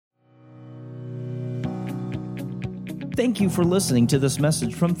Thank you for listening to this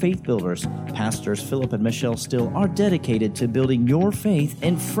message from Faith Builders. Pastors Philip and Michelle Still are dedicated to building your faith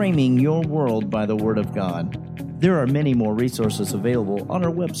and framing your world by the Word of God. There are many more resources available on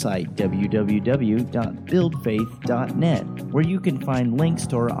our website, www.buildfaith.net, where you can find links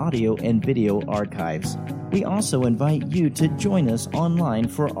to our audio and video archives. We also invite you to join us online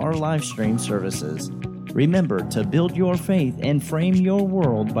for our live stream services. Remember to build your faith and frame your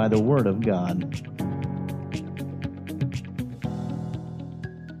world by the Word of God.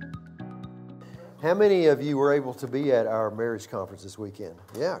 How many of you were able to be at our marriage conference this weekend?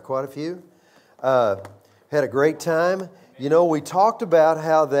 Yeah, quite a few. Had a great time. You know, we talked about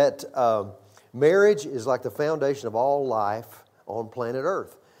how that marriage is like the foundation of all life on planet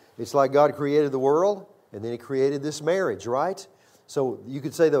Earth. It's like God created the world, and then He created this marriage, right? So you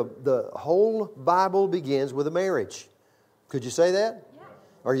could say the whole Bible begins with a marriage. Could you say that? Yeah.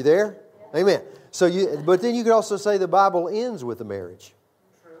 Are you there? Yeah. Amen. But then you could also say the Bible ends with a marriage.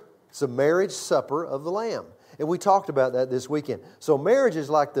 It's a marriage supper of the Lamb. And we talked about that this weekend. So marriage is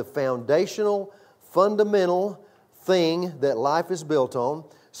like the foundational, fundamental thing that life is built on.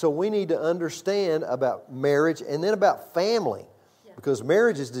 So we need to understand about marriage and then about family. Because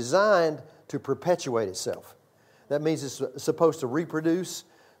marriage is designed to perpetuate itself. That means it's supposed to reproduce.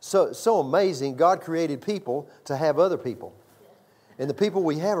 So amazing. God created people to have other people. And the people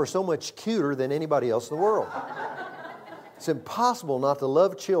we have are so much cuter than anybody else in the world. It's impossible not to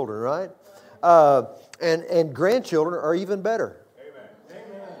love children, right? And grandchildren are even better. Amen.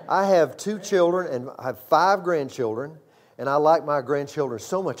 I have 2 children and I have 5 grandchildren, and I like my grandchildren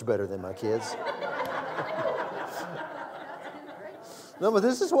so much better than my kids. No, but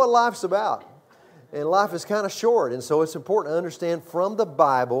this is what life's about. And life is kind of short, and so it's important to understand from the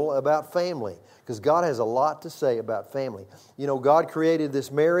Bible about family, because God has a lot to say about family. You know, God created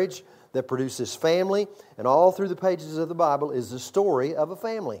this marriage that produces family, and all through the pages of the Bible is the story of a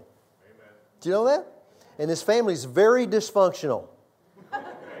family. Amen. Do you know that? And this family is very dysfunctional.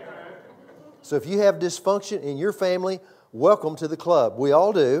 So if you have dysfunction in your family, welcome to the club. We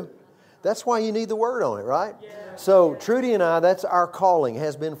all do. That's why you need the Word on it, right? Yeah. So Trudi and I, that's our calling,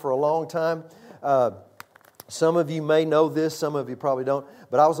 has been for a long time. Some of you may know this, some of you probably don't,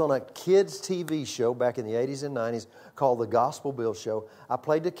 but I was on a kids' TV show back in the 80s and 90s called The Gospel Bill Show. I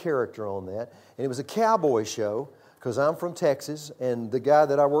played the character on that, and it was a cowboy show because I'm from Texas, and the guy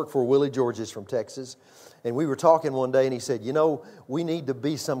that I work for, Willie George, is from Texas. And we were talking one day, and he said, you know, we need to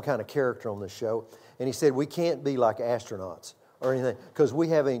be some kind of character on this show. And he said, we can't be like astronauts or anything because we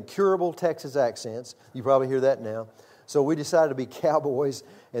have incurable Texas accents. You probably hear that now. So we decided to be cowboys.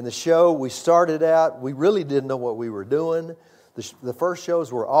 And the show, we started out, we really didn't know what we were doing. The first shows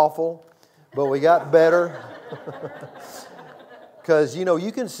were awful, but we got better. Because, you know,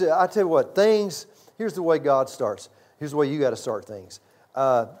 you can say, I tell you what, here's the way God starts. Here's the way you got to start things.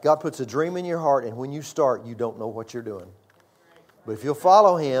 God puts a dream in your heart, and when you start, you don't know what you're doing. But if you'll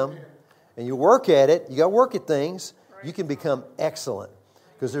follow Him, and you work at it, you got to work at things, you can become excellent.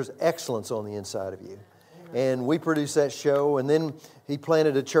 Because there's excellence on the inside of you. And we produced that show, and then he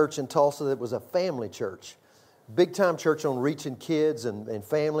planted a church in Tulsa that was a family church. Big-time church on reaching kids and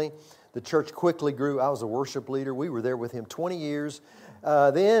family. The church quickly grew. I was a worship leader. We were there with him 20 years.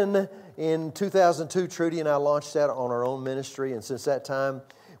 Then in 2002, Trudi and I launched out on our own ministry, and since that time,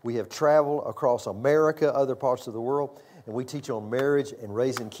 we have traveled across America, other parts of the world, and we teach on marriage and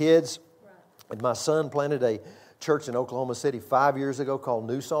raising kids. And my son planted a church in Oklahoma City 5 years ago called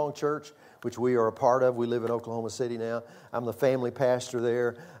New Song Church, which we are a part of. We live in Oklahoma City now. I'm the family pastor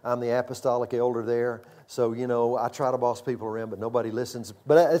there. I'm the apostolic elder there. So, you know, I try to boss people around, but nobody listens.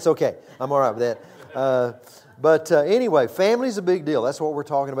 But it's okay. I'm all right with that. But anyway, family's a big deal. That's what we're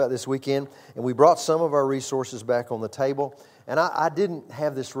talking about this weekend. And we brought some of our resources back on the table. And I didn't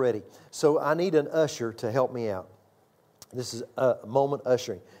have this ready. So I need an usher to help me out. This is a moment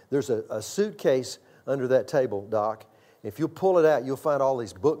ushering. There's a suitcase under that table, Doc. If you pull it out, you'll find all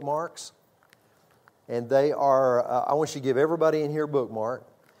these bookmarks. And they are, I want you to give everybody in here a bookmark.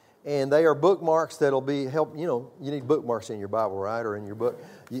 And they are bookmarks that'll be help. You know, you need bookmarks in your Bible, right, or in your book,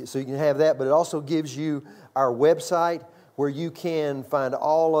 so you can have that. But it also gives you our website where you can find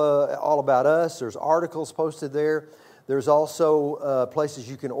all about us. There's articles posted there. There's also places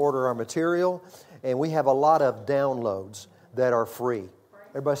you can order our material, and we have a lot of downloads that are free.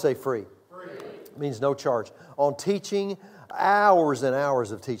 Everybody say free. Free. It means no charge. On teaching, hours and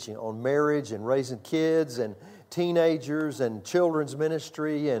hours of teaching on marriage and raising kids and teenagers and children's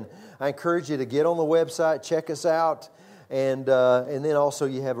ministry. And I encourage you to get on the website, check us out, and then also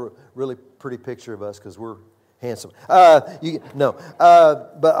you have a really pretty picture of us because we're handsome. But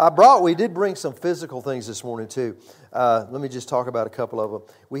we did bring some physical things this morning too. Let me just talk about a couple of them.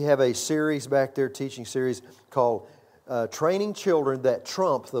 We have a series back there, teaching series called Training Children That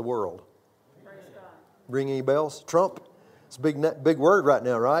Trump the World. Praise God. Ring any bells? Trump? It's a big word right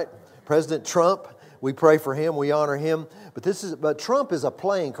now, right? President Trump. We pray for him. We honor him. But Trump is a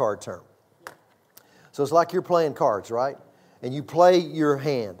playing card term. So it's like you're playing cards, right? And you play your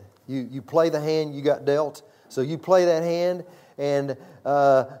hand. You play the hand you got dealt. So you play that hand, and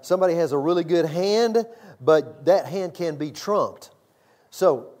somebody has a really good hand, but that hand can be trumped.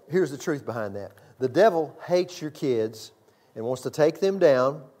 So here's the truth behind that. The devil hates your kids and wants to take them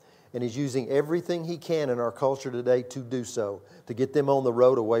down, and is using everything he can in our culture today to do so, to get them on the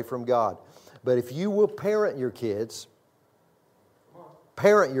road away from God. But if you will parent your kids,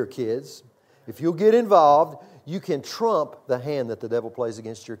 if you'll get involved, you can trump the hand that the devil plays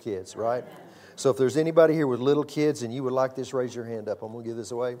against your kids, right? So if there's anybody here with little kids and you would like this, raise your hand up. I'm going to give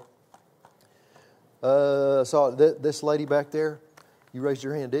this away. Saw this lady back there. You raised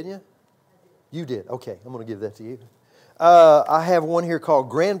your hand, didn't you? You did. Okay, I'm going to give that to you. I have one here called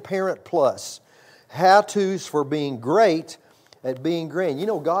Grandparent Plus. How-tos for being great at being grand. You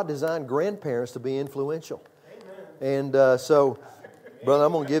know, God designed grandparents to be influential. Amen. And so, brother,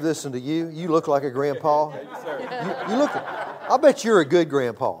 I'm going to give this one to you. You look like a grandpa. You look. I bet you're a good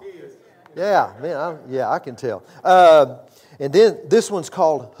grandpa. Yeah, man. I can tell. And then this one's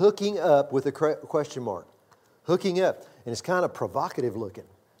called Hooking Up with a question mark. Hooking Up. And it's kind of provocative looking.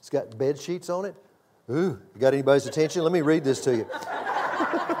 It's got bed sheets on it. Ooh, you got anybody's attention? Let me read this to you.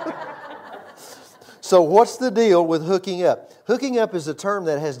 So what's the deal with hooking up? Hooking up is a term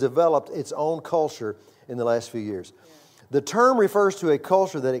that has developed its own culture in the last few years. The term refers to a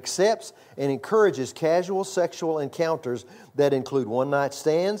culture that accepts and encourages casual sexual encounters that include one-night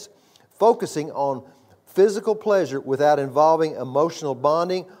stands, focusing on physical pleasure without involving emotional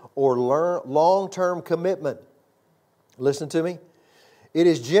bonding or long-term commitment. Listen to me. It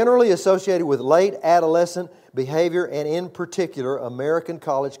is generally associated with late adolescent behavior and in particular American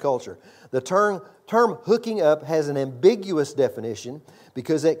college culture. The term hooking up has an ambiguous definition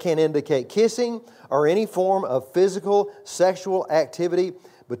because it can indicate kissing or any form of physical sexual activity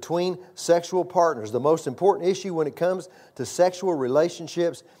between sexual partners. The most important issue when it comes to sexual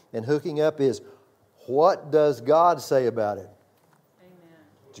relationships and hooking up is, what does God say about it? Amen.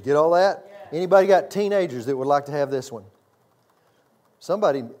 Did you get all that? Yeah. Anybody got teenagers that would like to have this one?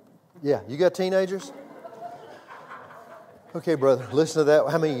 Somebody, yeah, you got teenagers? Okay, brother, listen to that.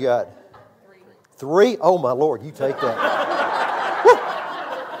 How many you got? 3? Oh, my Lord, you take that.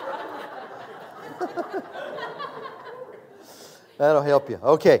 That'll help you.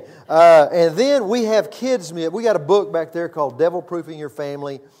 Okay, and then we have kids. We got a book back there called Devil Proofing Your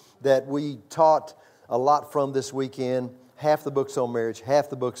Family that we taught a lot from this weekend. Half the book's on marriage, half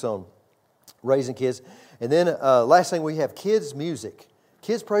the book's on raising kids. And then last thing, we have kids' music.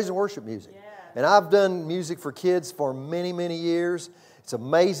 Kids' praise and worship music. Yeah. And I've done music for kids for many, many years. It's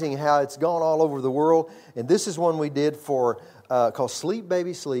amazing how it's gone all over the world. And this is one we did for called Sleep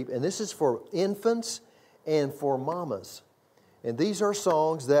Baby Sleep. And this is for infants and for mamas. And these are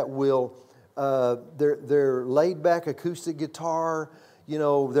songs that will, they're laid back acoustic guitar. You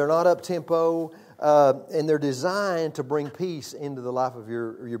know, they're not up tempo. And they're designed to bring peace into the life of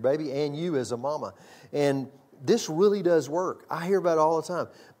your baby and you as a mama. And this really does work. I hear about it all the time.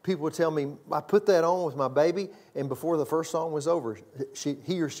 People would tell me, I put that on with my baby, and before the first song was over,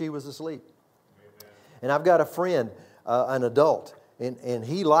 he or she was asleep. Amen. And I've got a friend, an adult, and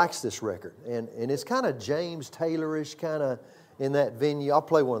he likes this record. And it's kind of James Taylor-ish, kind of in that venue. I'll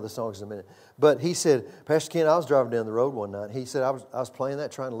play one of the songs in a minute. But he said, Pastor Ken, I was driving down the road one night. He said, I was playing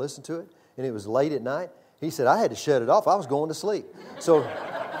that, trying to listen to it, and it was late at night. He said, I had to shut it off. I was going to sleep. So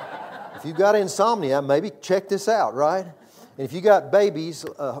if you've got insomnia, maybe check this out, right? And if you got babies,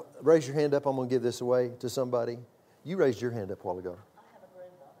 raise your hand up. I'm going to give this away to somebody. You raised your hand up a while ago. I have a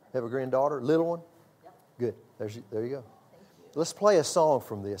granddaughter. Have a granddaughter? Little one? Yep. Good. There you go. Thank you. Let's play a song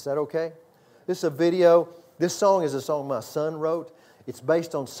from this. Is that okay? This is a video. This song is a song my son wrote. It's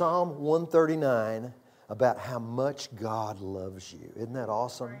based on Psalm 139 about how much God loves you. Isn't that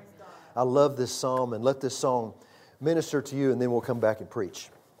awesome? I love this psalm, and let this song minister to you, and then we'll come back and preach.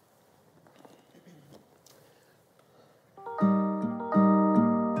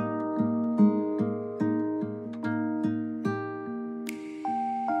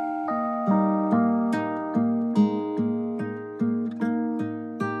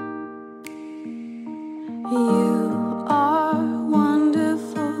 You are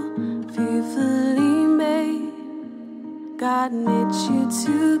wonderful, fearfully made. God knit you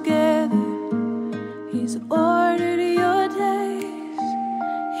together. He's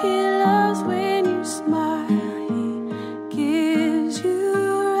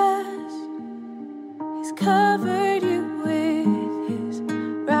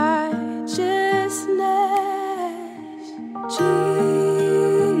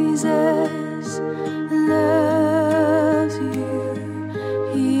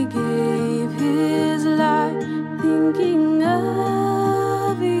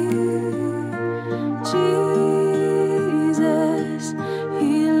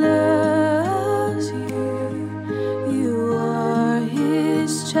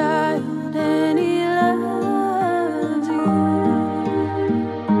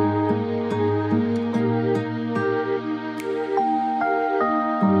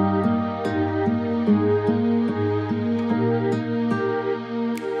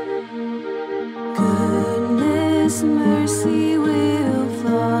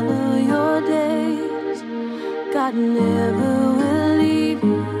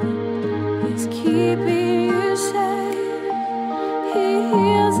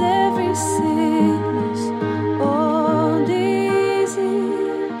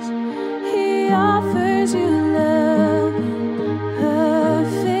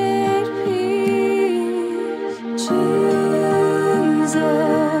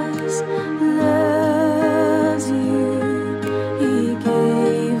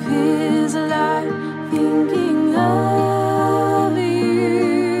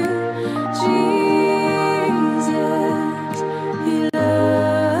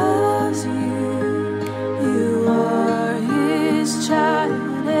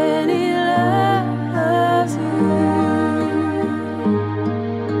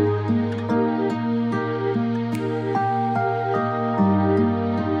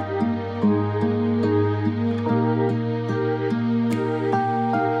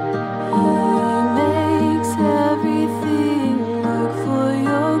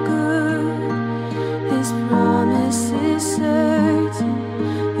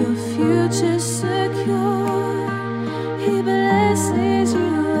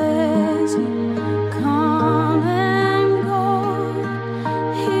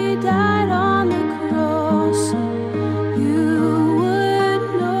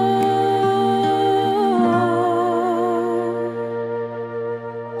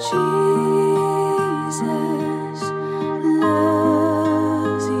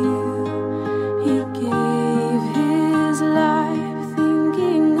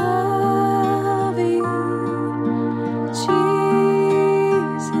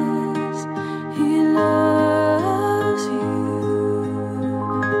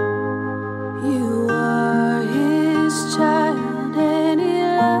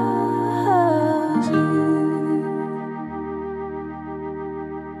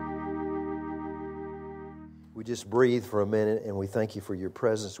breathe for a minute, and we thank you for your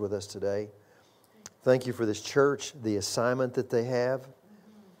presence with us today. Thank you for this church, the assignment that they have.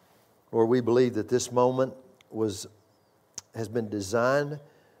 Lord, we believe that this moment has been designed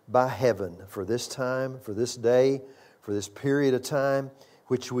by heaven for this time, for this day, for this period of time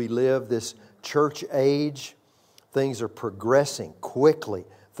which we live, this church age. Things are progressing quickly.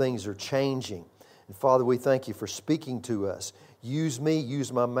 Things are changing. And Father, we thank you for speaking to us. Use me,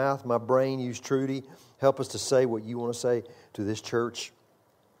 use my mouth, my brain, use Trudi. Help us to say what you want to say to this church.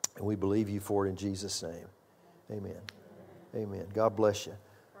 And we believe you for it in Jesus' name. Amen. Amen. God bless you.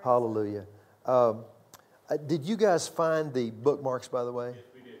 Hallelujah. Did you guys find the bookmarks, by the way? Yes,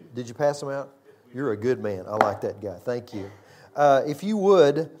 we did. Did you pass them out? Yes, You're a good man. I like that guy. Thank you. If you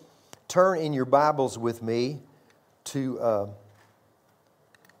would, turn in your Bibles with me to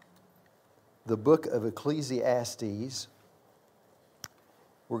the book of Ecclesiastes.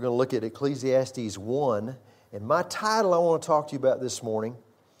 We're going to look at Ecclesiastes 1. And my title I want to talk to you about this morning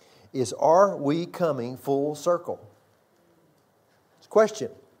is, Are We Coming Full Circle? It's a question.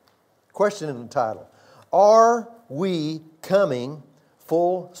 Question in the title. Are we coming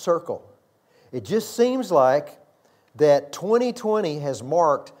full circle? It just seems like that 2020 has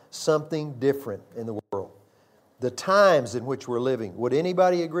marked something different in the world. The times in which we're living. Would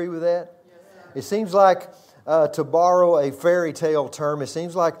anybody agree with that? Yes. It seems like, to borrow a fairy tale term, it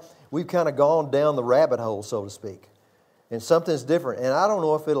seems like we've kind of gone down the rabbit hole, so to speak. And something's different. And I don't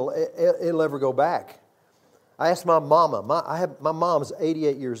know if it'll ever go back. I asked my mama. My mom's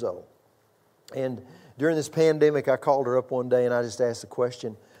 88 years old. And during this pandemic, I called her up one day and I just asked the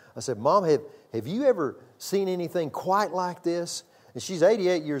question. I said, Mom, have you ever seen anything quite like this? And she's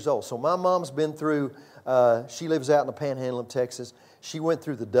 88 years old. So my mom's been through, she lives out in the panhandle of Texas. She went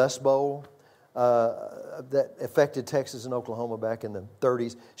through the Dust Bowl that affected Texas and Oklahoma back in the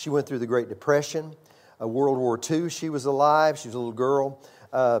 30s. She went through the Great Depression, World War II. She was alive. She was a little girl.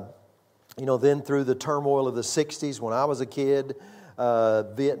 Then through the turmoil of the 60s when I was a kid,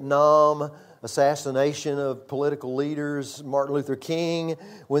 Vietnam, assassination of political leaders, Martin Luther King,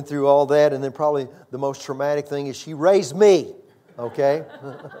 went through all that. And then probably the most traumatic thing is she raised me, okay?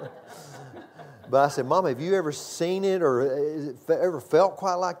 But I said, Mom, have you ever seen it or ever felt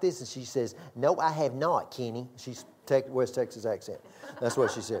quite like this? And she says, No, I have not, Kenny. She's West Texas accent. That's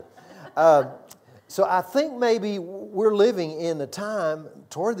what she said. So I think maybe we're living in a time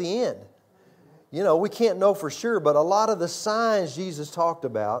toward the end. You know, we can't know for sure, but a lot of the signs Jesus talked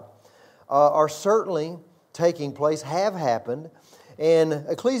about are certainly taking place, have happened. And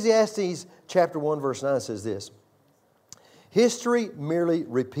Ecclesiastes chapter 1 verse 9 says this, History merely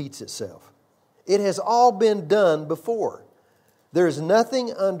repeats itself. It has all been done before. There is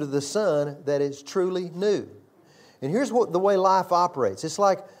nothing under the sun that is truly new. And here's the way life operates. It's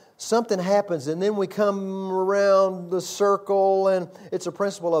like something happens and then we come around the circle, and it's a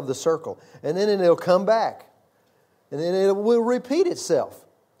principle of the circle. And then it'll come back. And then it will repeat itself.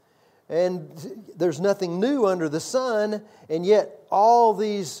 And there's nothing new under the sun, and yet all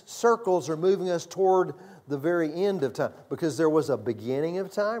these circles are moving us toward the very end of time. Because there was a beginning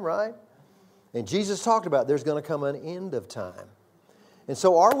of time, right? And Jesus talked about there's going to come an end of time. And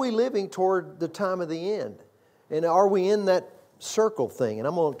so are we living toward the time of the end? And are we in that circle thing?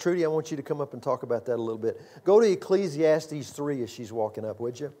 And Trudi, I want you to come up and talk about that a little bit. Go to Ecclesiastes 3 as she's walking up,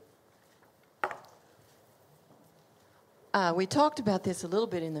 would you? We talked about this a little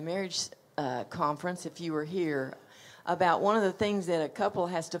bit in the marriage conference, if you were here, about one of the things that a couple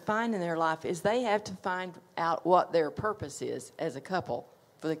has to find in their life is they have to find out what their purpose is as a couple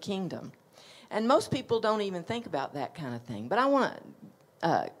for the kingdom. And most people don't even think about that kind of thing. But I want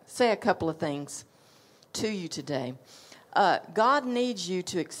to say a couple of things to you today. God needs you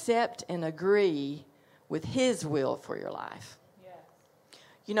to accept and agree with His will for your life.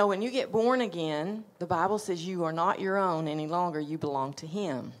 You know, when you get born again, the Bible says you are not your own any longer. You belong to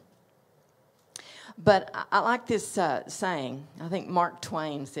Him. But I like this saying. I think Mark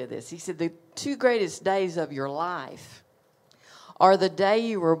Twain said this. He said, the two greatest days of your life are the day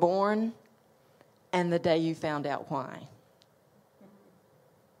you were born and the day you found out why.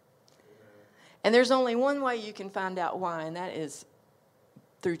 And there's only one way you can find out why, and that is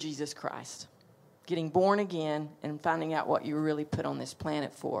through Jesus Christ. Getting born again and finding out what you were really put on this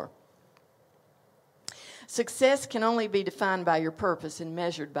planet for. Success can only be defined by your purpose and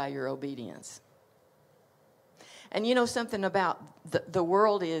measured by your obedience. And you know something about the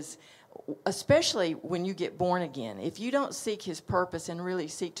world is, especially when you get born again, if you don't seek His purpose and really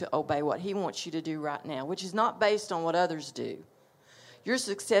seek to obey what He wants you to do right now, which is not based on what others do. Your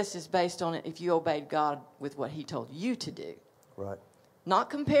success is based on it if you obeyed God with what He told you to do. Right. Not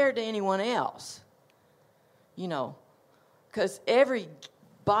compared to anyone else. because every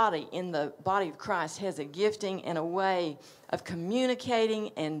body in the body of Christ has a gifting and a way of communicating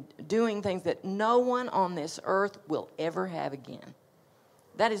and doing things that no one on this earth will ever have again.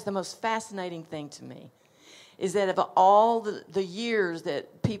 That is the most fascinating thing to me, is that of all the years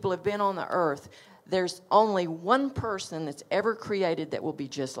that people have been on the earth, there's only one person that's ever created that will be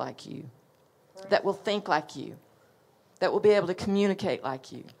just like you, that will think like you, that will be able to communicate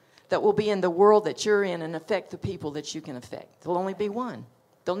like you, that will be in the world that you're in and affect the people that you can affect. There'll only be one.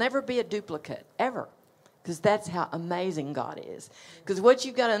 There'll never be a duplicate, ever, because that's how amazing God is. Because what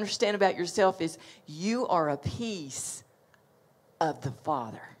you've got to understand about yourself is you are a piece of the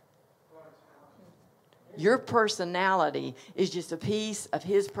Father. Your personality is just a piece of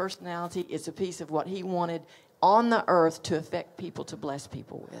His personality. It's a piece of what He wanted on the earth to affect people, to bless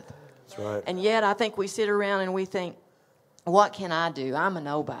people with. That's right. And yet I think we sit around and we think, what can I do? I'm a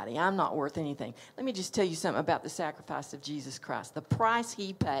nobody. I'm not worth anything. Let me just tell you something about the sacrifice of Jesus Christ. The price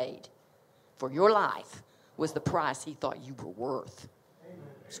He paid for your life was the price He thought you were worth.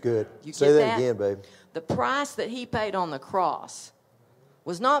 It's good. You Say get that again, babe. The price that He paid on the cross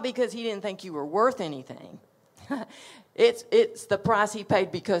was not because He didn't think you were worth anything. It's the price He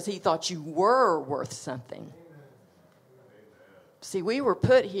paid because He thought you were worth something. See, we were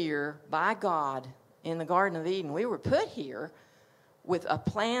put here by God in the Garden of Eden. We were put here with a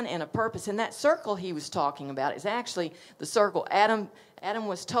plan and a purpose. And that circle He was talking about is actually the circle Adam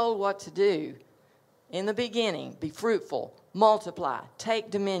was told what to do in the beginning. Be fruitful, multiply,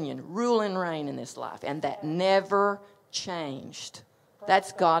 take dominion, rule and reign in this life. And that never changed.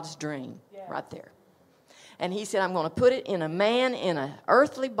 That's God's dream right there. And He said, I'm going to put it in a man in an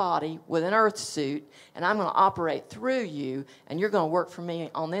earthly body with an earth suit, and I'm going to operate through you, and you're going to work for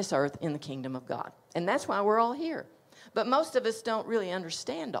me on this earth in the kingdom of God. And that's why we're all here. But most of us don't really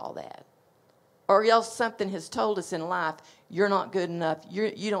understand all that. Or else something has told us in life, you're not good enough,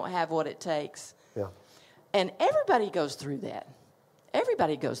 you don't have what it takes. Yeah. And everybody goes through that.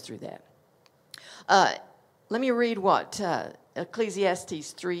 Everybody goes through that. Let me read what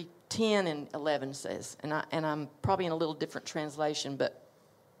Ecclesiastes 3:10 and 11 says. And I'm probably in a little different translation, but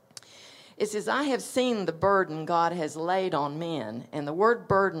it says, I have seen the burden God has laid on men. And the word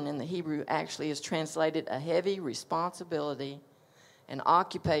burden in the Hebrew actually is translated a heavy responsibility, an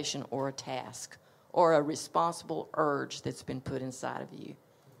occupation, or a task, or a responsible urge that's been put inside of you.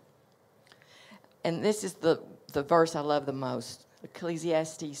 And this is the verse I love the most,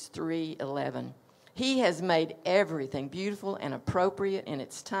 Ecclesiastes 3:11. He has made everything beautiful and appropriate in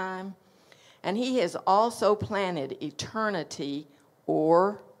its time, and He has also planted eternity,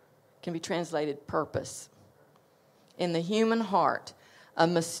 or can be translated purpose, in the human heart, a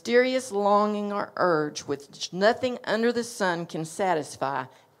mysterious longing or urge which nothing under the sun can satisfy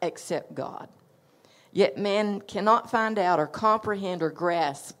except God. Yet man cannot find out or comprehend or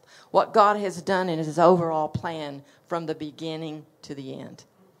grasp what God has done in His overall plan from the beginning to the end.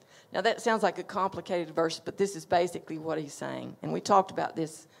 Now that sounds like a complicated verse, but this is basically what He's saying. And we talked about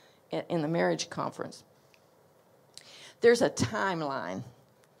this in the marriage conference. There's a timeline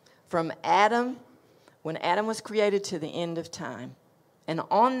from Adam, when Adam was created, to the end of time. And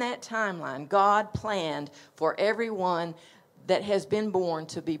on that timeline, God planned for everyone that has been born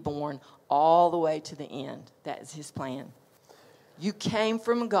to be born all the way to the end. That is His plan. You came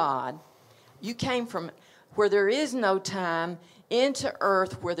from God. You came from where there is no time into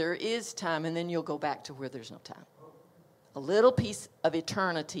earth where there is time, and then you'll go back to where there's no time. A little piece of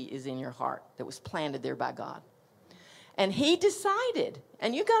eternity is in your heart that was planted there by God. And He decided,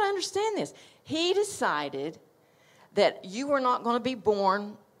 and you've got to understand this, He decided that you were not going to be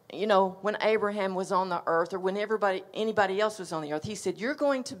born, when Abraham was on the earth or when anybody else was on the earth. He said, you're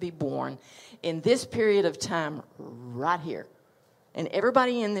going to be born in this period of time right here. And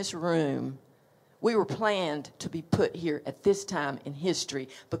everybody in this room, we were planned to be put here at this time in history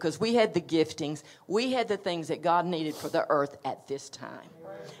because we had the giftings, we had the things that God needed for the earth at this time.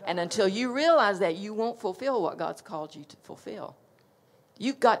 And until you realize that, you won't fulfill what God's called you to fulfill.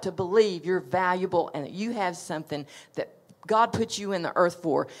 You've got to believe you're valuable and that you have something that God put you in the earth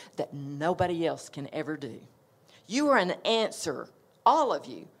for that nobody else can ever do. You are an answer, all of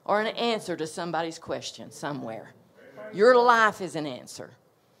you are an answer to somebody's question somewhere. Your life is an answer.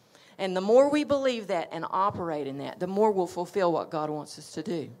 And the more we believe that and operate in that, the more we'll fulfill what God wants us to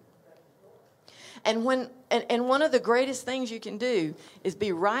do. And one of the greatest things you can do is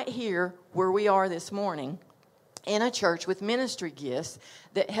be right here where we are this morning in a church with ministry gifts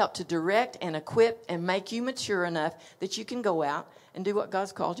that help to direct and equip and make you mature enough that you can go out and do what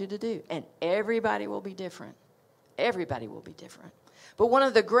God's called you to do. And everybody will be different. Everybody will be different. But one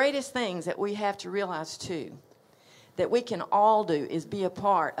of the greatest things that we have to realize, too, that we can all do is be a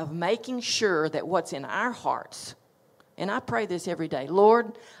part of making sure that what's in our hearts, and I pray this every day,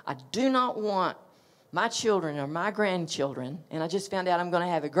 Lord, I do not want my children or my grandchildren, and I just found out I'm going to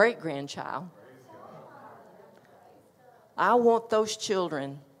have a great-grandchild. I want those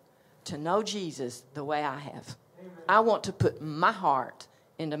children to know Jesus the way I have. I want to put my heart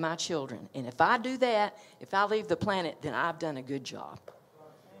into my children. And if I do that, if I leave the planet, then I've done a good job.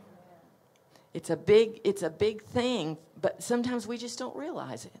 It's a big thing, but sometimes we just don't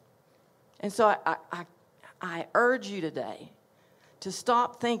realize it. And so I urge you today to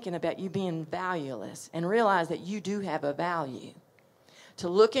stop thinking about you being valueless and realize that you do have a value. To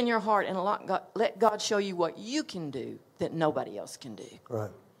look in your heart and let God show you what you can do that nobody else can do.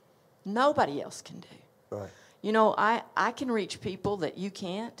 Right. Nobody else can do. Right. You know, I can reach people that you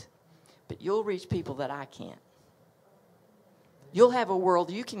can't, but you'll reach people that I can't. You'll have a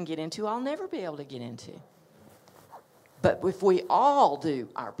world you can get into I'll never be able to get into. But if we all do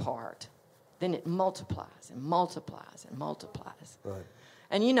our part, then it multiplies and multiplies and multiplies. Right.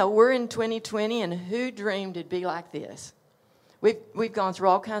 And you know, we're in 2020, and who dreamed it'd be like this? We've gone through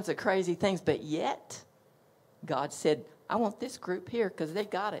all kinds of crazy things, but yet God said, I want this group here because they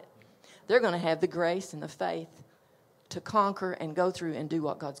got it. They're going to have the grace and the faith to conquer and go through and do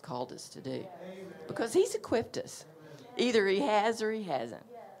what God's called us to do. Because He's equipped us. Either He has or He hasn't.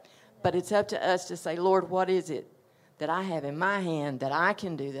 But it's up to us to say, Lord, what is it that I have in my hand that I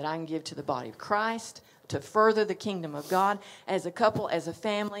can do, that I can give to the body of Christ to further the kingdom of God as a couple, as a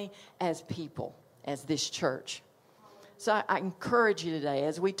family, as people, as this church. So I encourage you today,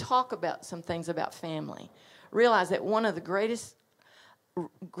 as we talk about some things about family, realize that one of the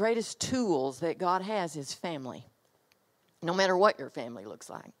greatest tools that God has is family. No matter what your family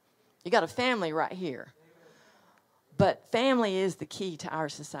looks like. You got a family right here. But family is the key to our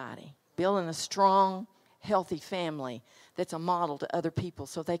society. Building a strong, healthy family that's a model to other people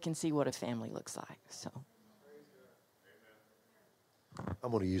so they can see what a family looks like. So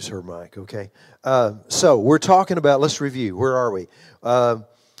I'm going to use her mic, okay? So we're talking about, let's review. Where are we?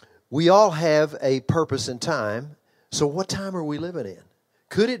 We all have a purpose in time. So what time are we living in?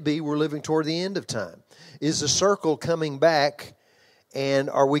 Could it be we're living toward the end of time? Is the circle coming back, and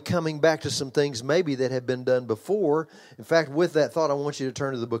are we coming back to some things maybe that have been done before? In fact, with that thought, I want you to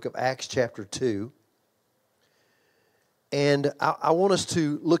turn to the book of Acts chapter 2. And I want us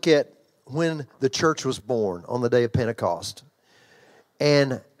to look at when the church was born on the day of Pentecost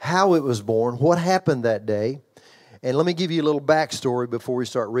and how it was born, what happened that day. And let me give you a little backstory before we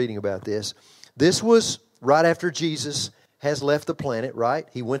start reading about this. This was right after Jesus has left the planet, right?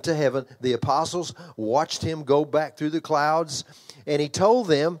 He went to heaven. The apostles watched Him go back through the clouds, and He told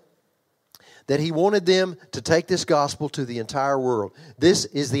them that He wanted them to take this gospel to the entire world. This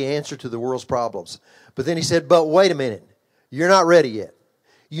is the answer to the world's problems. But then He said, but wait a minute. You're not ready yet.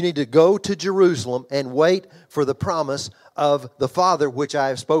 You need to go to Jerusalem and wait for the promise of the Father, which I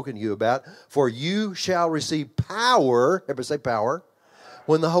have spoken to you about. For you shall receive power, everybody say power,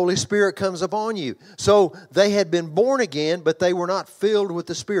 when the Holy Spirit comes upon you. So they had been born again, but they were not filled with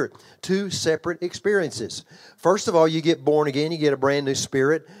the Spirit. Two separate experiences. First of all, you get born again, you get a brand new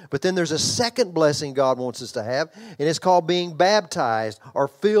spirit. But then there's a second blessing God wants us to have, and it's called being baptized or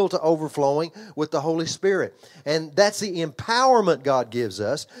filled to overflowing with the Holy Spirit. And that's the empowerment God gives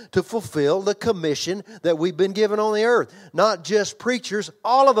us to fulfill the commission that we've been given on the earth. Not just preachers,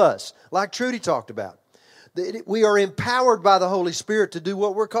 all of us, like Trudi talked about. We are empowered by the Holy Spirit to do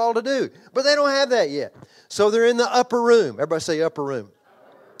what we're called to do. But they don't have that yet. So they're in the upper room. Everybody say upper room.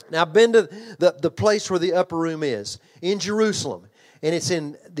 Now, I've been to the place where the upper room is, in Jerusalem. And it's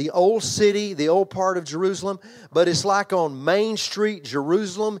in the old city, the old part of Jerusalem. But it's like on Main Street,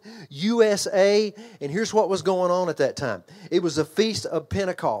 Jerusalem, USA. And here's what was going on at that time. It was a feast of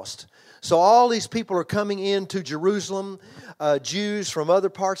Pentecost. So all these people are coming into Jerusalem. Jews from other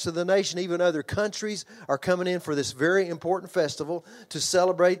parts of the nation, even other countries, are coming in for this very important festival to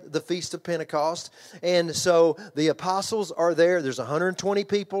celebrate the Feast of Pentecost. And so the apostles are there. There's 120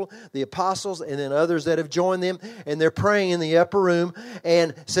 people, the apostles, and then others that have joined them. And they're praying in the upper room.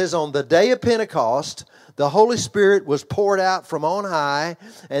 And it says on the day of Pentecost, the Holy Spirit was poured out from on high,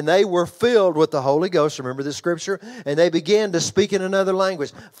 and they were filled with the Holy Ghost. Remember this scripture? And they began to speak in another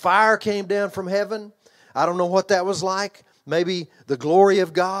language. Fire came down from heaven. I don't know what that was like. Maybe the glory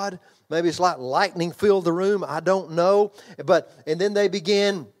of God. Maybe it's like lightning filled the room. I don't know. And then they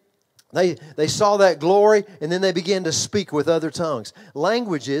began, they saw that glory, and then they began to speak with other tongues.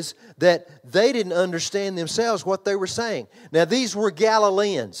 Languages that they didn't understand themselves what they were saying. Now these were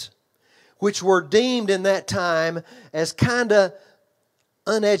Galileans, which were deemed in that time as kind of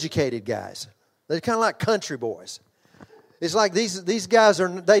uneducated guys. They're kind of like country boys. It's like these guys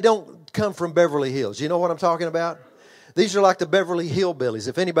they don't come from Beverly Hills. You know what I'm talking about? These are like the Beverly Hillbillies.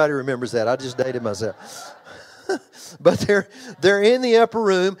 If anybody remembers that, I just dated myself. But they're in the upper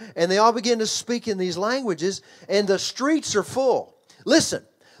room, and they all begin to speak in these languages, and the streets are full. Listen,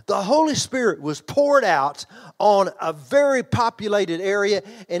 the Holy Spirit was poured out on a very populated area,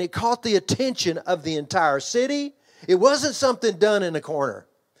 and it caught the attention of the entire city. It wasn't something done in a corner.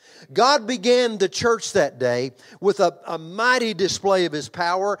 God began the church that day with a mighty display of His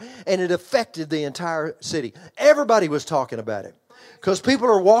power, and it affected the entire city. Everybody was talking about it. Because people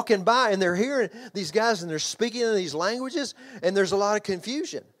are walking by and they're hearing these guys and they're speaking in these languages, and there's a lot of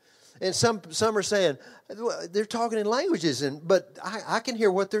confusion. And some are saying, they're talking in languages, but I can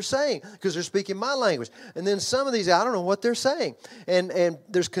hear what they're saying because they're speaking my language. And then some of these, I don't know what they're saying. And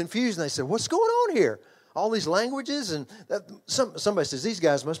there's confusion. They say, what's going on here? All these languages? And somebody says, these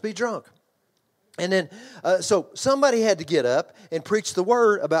guys must be drunk. And then, so somebody had to get up and preach the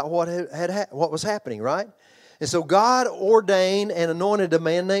word about what was happening, right? And so God ordained and anointed a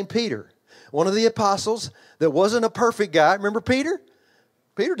man named Peter, one of the apostles that wasn't a perfect guy. Remember Peter?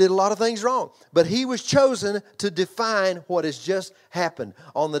 Peter did a lot of things wrong, but he was chosen to define what has just happened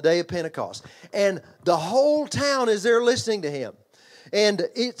on the day of Pentecost. And the whole town is there listening to him. And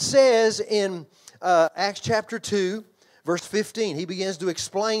it says in Acts chapter 2, verse 15, he begins to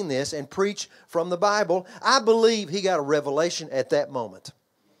explain this and preach from the Bible. I believe he got a revelation at that moment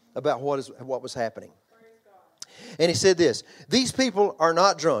about what was happening. And he said this, these people are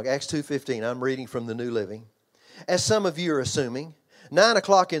not drunk. Acts 2:15, I'm reading from the New Living. As some of you are assuming, 9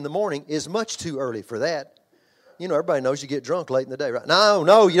 o'clock in the morning is much too early for that. You know, everybody knows you get drunk late in the day, right?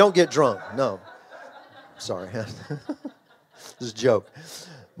 No, you don't get drunk. No. Sorry. This is a joke.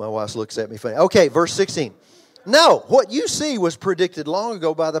 My wife looks at me funny. Okay, verse 16. No, what you see was predicted long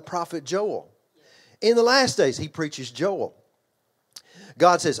ago by the prophet Joel. In the last days, he preaches Joel.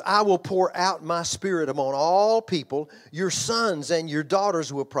 God says, I will pour out my spirit among all people. Your sons and your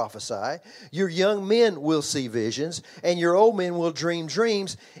daughters will prophesy. Your young men will see visions, and your old men will dream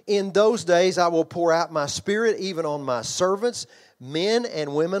dreams. In those days I will pour out my spirit even on my servants, men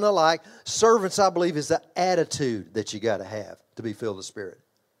and women alike. Servants, I believe, is the attitude that you got to have to be filled with the Spirit.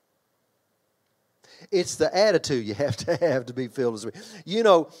 It's the attitude you have to be filled with the Spirit. You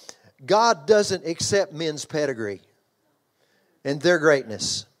know, God doesn't accept men's pedigree and their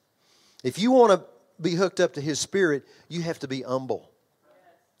greatness. If you want to be hooked up to His Spirit, you have to be humble.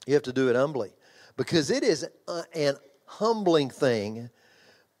 You have to do it humbly. Because it is an humbling thing.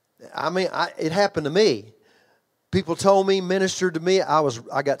 I mean, it happened to me. People told me, ministered to me.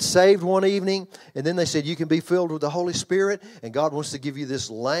 I got saved one evening, and then they said, you can be filled with the Holy Spirit, and God wants to give you this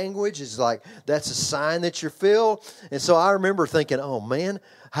language. It's like, that's a sign that you're filled. And so I remember thinking, oh man,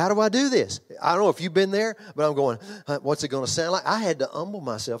 how do I do this? I don't know if you've been there, but I'm going, what's it going to sound like? I had to humble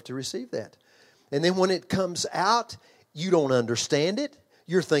myself to receive that. And then when it comes out, you don't understand it.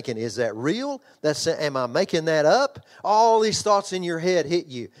 You're thinking, is that real? Am I making that up? All these thoughts in your head hit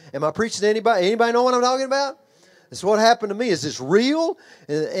you. Am I preaching to anybody? Anybody know what I'm talking about? That's what happened to me. Is this real?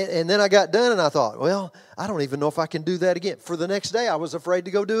 And then I got done and I thought, well, I don't even know if I can do that again. For the next day, I was afraid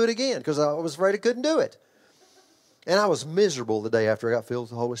to go do it again because I was afraid I couldn't do it. And I was miserable the day after I got filled with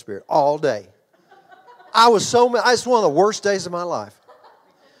the Holy Spirit, all day. It's one of the worst days of my life.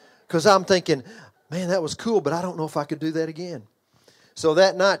 Because I'm thinking, man, that was cool, but I don't know if I could do that again. So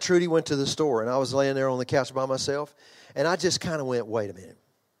that night, Trudi went to the store, and I was laying there on the couch by myself, and I just kind of went, wait a minute.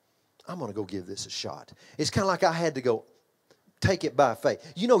 I'm going to go give this a shot. It's kind of like I had to go take it by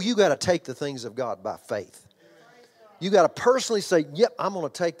faith. You know, you got to take the things of God by faith. You got to personally say, yep, I'm going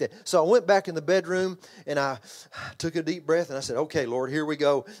to take that. So I went back in the bedroom and I took a deep breath and I said, okay, Lord, here we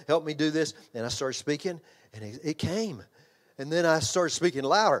go. Help me do this. And I started speaking and it came. And then I started speaking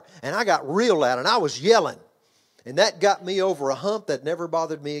louder and I got real loud and I was yelling. And that got me over a hump that never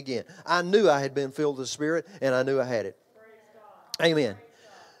bothered me again. I knew I had been filled with the Spirit and I knew I had it. Amen.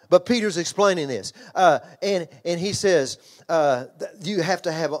 But Peter's explaining this. And he says, you have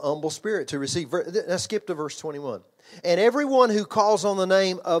to have an humble spirit to receive. Now skip to verse 21. And everyone who calls on the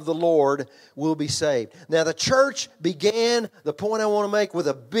name of the Lord will be saved. Now the church began, the point I want to make, with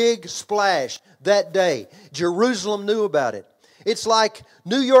a big splash that day. Jerusalem knew about it. It's like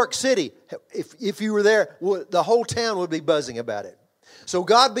New York City. If you were there, the whole town would be buzzing about it. So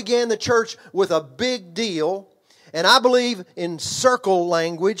God began the church with a big deal. And I believe in circle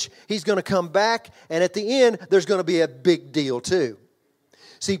language, He's going to come back. And at the end, there's going to be a big deal too.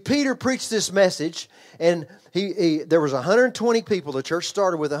 See, Peter preached this message. And there was 120 people. The church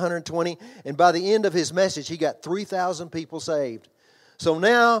started with 120. And by the end of his message, he got 3,000 people saved. So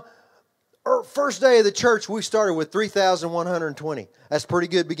now, first day of the church, we started with 3,120. That's a pretty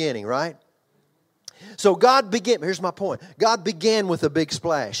good beginning, right? So God began, here's my point. God began with a big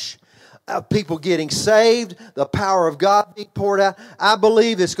splash. People getting saved, the power of God being poured out. I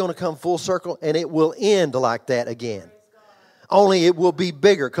believe it's going to come full circle, and it will end like that again. Only it will be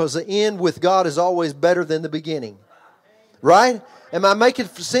bigger, because the end with God is always better than the beginning. Right? Am I making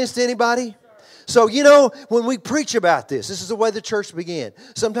sense to anybody? So, when we preach about this is the way the church began.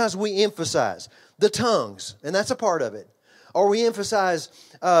 Sometimes we emphasize the tongues, and that's a part of it. Or we emphasize,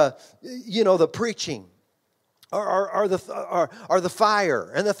 the preaching. Or the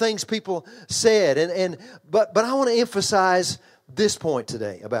fire and the things people said. But I want to emphasize this point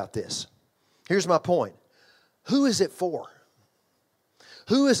today about this. Here's my point. Who is it for?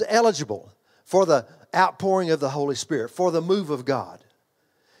 Who is eligible for the outpouring of the Holy Spirit, for the move of God?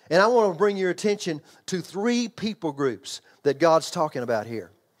 And I want to bring your attention to 3 people groups that God's talking about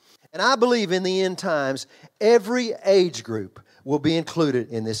here. And I believe in the end times, every age group will be included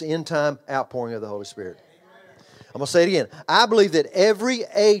in this end time outpouring of the Holy Spirit. I'm going to say it again. I believe that every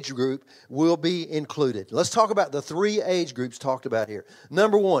age group will be included. Let's talk about the 3 age groups talked about here.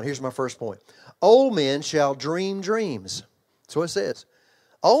 Number 1, here's my first point. Old men shall dream dreams. That's what it says.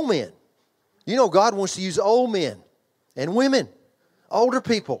 Old men. God wants to use old men and women, older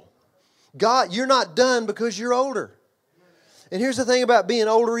people. God, you're not done because you're older. And here's the thing about being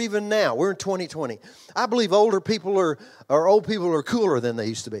older even now. We're in 2020. I believe old people are cooler than they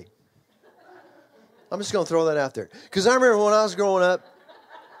used to be. I'm just going to throw that out there. Because I remember when I was growing up,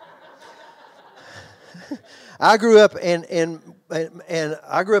 I grew up and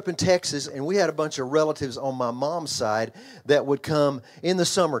I grew up in Texas, and we had a bunch of relatives on my mom's side that would come in the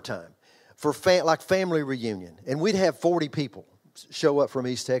summertime for like family reunion, and we'd have 40 people show up from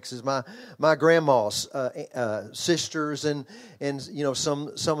East Texas. My grandma's sisters and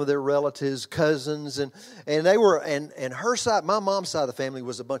some of their relatives, cousins, and they were and her side, my mom's side of the family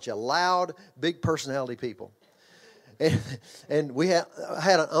was a bunch of loud, big personality people. And we had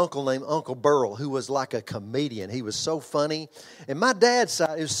an uncle named Uncle Burl who was like a comedian. He was so funny. And my dad's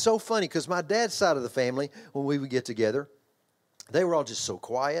side, it was so funny because my dad's side of the family, when we would get together, they were all just so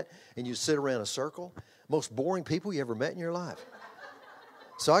quiet, and you'd sit around a circle. Most boring people you ever met in your life.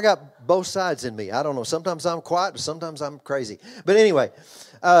 So I got both sides in me. I don't know. Sometimes I'm quiet, but sometimes I'm crazy. But anyway,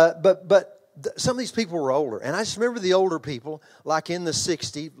 some of these people were older. And I just remember the older people, like in the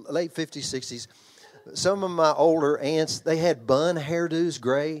late 50s, 60s. Some of my older aunts, they had bun hairdos,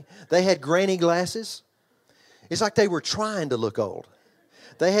 gray. They had granny glasses. It's like they were trying to look old.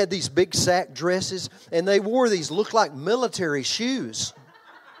 They had these big sack dresses, and they wore these looked like military shoes.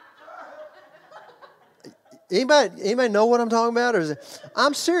 Anybody know what I'm talking about?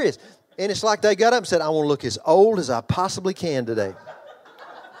 I'm serious. And it's like they got up and said, I want to look as old as I possibly can today.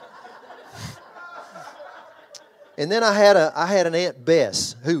 And then I had an Aunt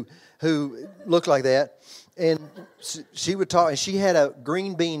Bess who looked like that. And she would talk, and she had a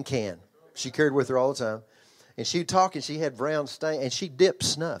green bean can she carried with her all the time. And she'd talk, and she had brown stain, and she dipped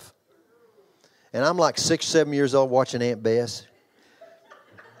snuff. And I'm like 6, 7 years old watching Aunt Bess.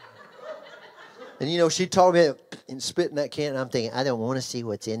 And, she told me and spit in that can, and I'm thinking, I don't want to see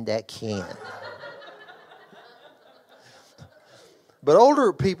what's in that can. But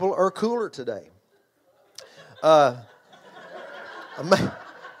older people are cooler today. I'm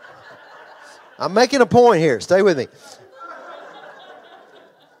making a point here. Stay with me.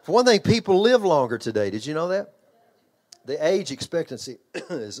 For one thing, people live longer today. Did you know that? The age expectancy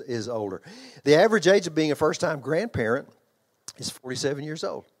is older. The average age of being a first-time grandparent is 47 years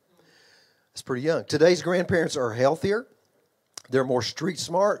old. It's pretty young. Today's grandparents are healthier. They're more street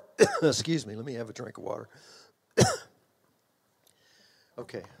smart. Excuse me. Let me have a drink of water.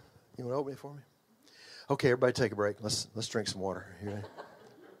 Okay. You want to open it for me? Okay, everybody take a break. Let's drink some water. You ready?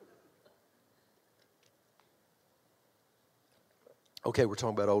 Okay, we're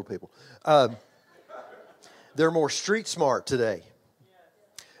talking about old people. They're more street smart today.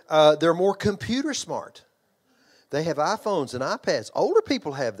 They're more computer smart. They have iPhones and iPads. Older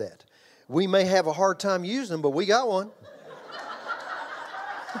people have that. We may have a hard time using them, but we got one.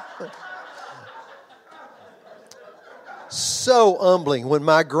 So humbling when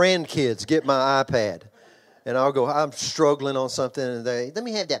my grandkids get my iPad. And I'll go, I'm struggling on something, and they, let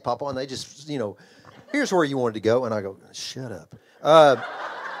me have that, Papa. And they just, here's where you wanted to go. And I go, shut up.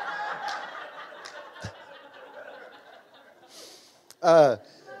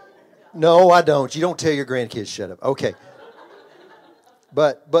 No, I don't. You don't tell your grandkids shut up. Okay.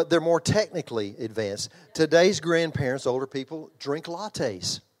 But they're more technically advanced. Today's grandparents, older people, drink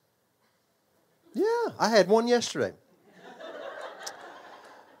lattes. Yeah, I had one yesterday.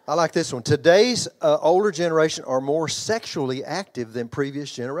 I like this one. Today's older generation are more sexually active than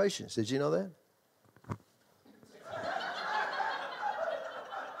previous generations. Did you know that?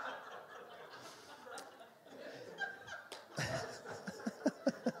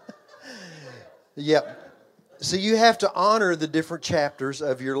 Yep. So you have to honor the different chapters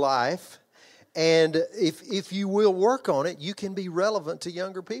of your life. And if you will work on it, you can be relevant to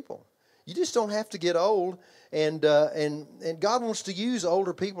younger people. You just don't have to get old. And God wants to use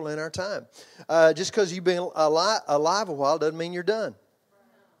older people in our time. Just because you've been alive a while doesn't mean you're done.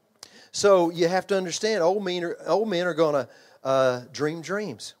 So you have to understand, old men are going to dream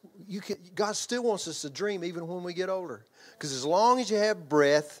dreams. God still wants us to dream even when we get older. Because as long as you have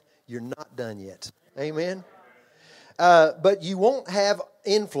breath, you're not done yet. Amen? But you won't have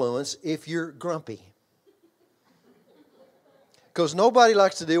influence if you're grumpy. Because nobody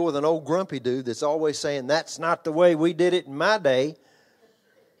likes to deal with an old grumpy dude that's always saying, that's not the way we did it in my day.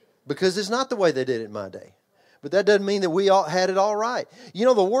 Because it's not the way they did it in my day. But that doesn't mean that we all had it all right. You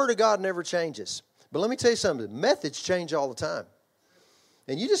know, the Word of God never changes. But let me tell you something. Methods change all the time.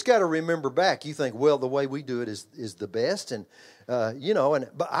 And you just got to remember back. You think, well, the way we do it is the best. And,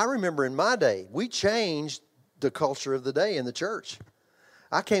 but I remember in my day, we changed the culture of the day in the church.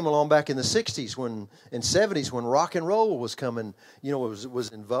 I came along back in the 60s and 70s when rock and roll was coming, was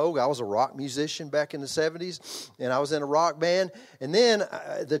in vogue. I was a rock musician back in the 70s, and I was in a rock band. And then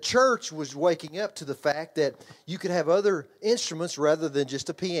the church was waking up to the fact that you could have other instruments rather than just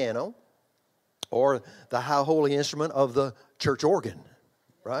a piano or the high holy instrument of the church organ,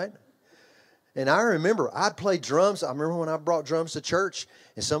 right? And I remember I'd play drums. I remember when I brought drums to church,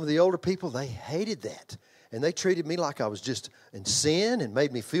 and some of the older people, they hated that. And they treated me like I was just in sin and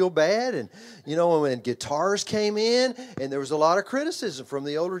made me feel bad. And, when guitars came in, and there was a lot of criticism from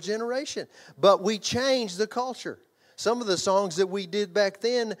the older generation. But we changed the culture. Some of the songs that we did back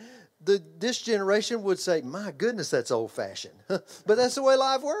then, this generation would say, my goodness, that's old-fashioned. But that's the way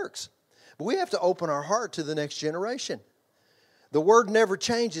life works. But we have to open our heart to the next generation. The word never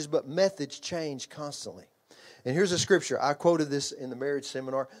changes, but methods change constantly. And here's a scripture. I quoted this in the marriage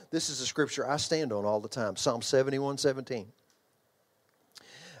seminar. This is a scripture I stand on all the time. Psalm 71:17.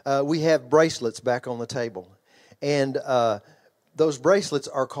 We have bracelets back on the table. And those bracelets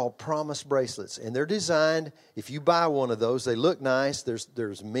are called promise bracelets. And they're designed, if you buy one of those, they look nice.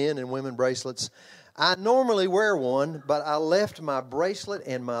 There's men and women bracelets. I normally wear one, but I left my bracelet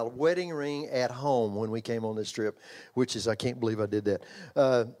and my wedding ring at home when we came on this trip, which is, I can't believe I did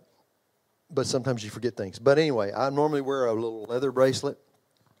that. But sometimes you forget things. But anyway, I normally wear a little leather bracelet.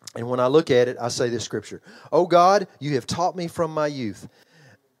 And when I look at it, I say this scripture. Oh God, you have taught me from my youth.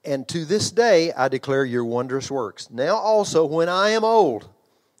 And to this day, I declare your wondrous works. Now also, when I am old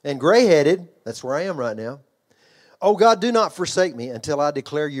and gray-headed, that's where I am right now. Oh God, do not forsake me until I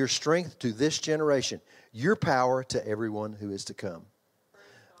declare your strength to this generation, your power to everyone who is to come.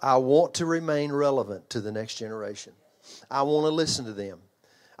 I want to remain relevant to the next generation. I want to listen to them.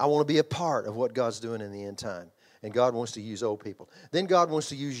 I want to be a part of what God's doing in the end time. And God wants to use old people. Then God wants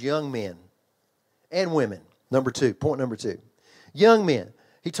to use young men and women. Point number two. Young men.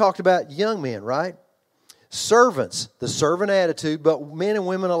 He talked about young men, right? Servants, the servant attitude, but men and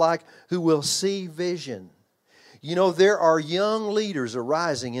women alike who will see vision. There are young leaders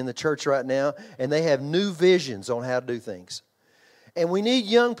arising in the church right now, and they have new visions on how to do things. And we need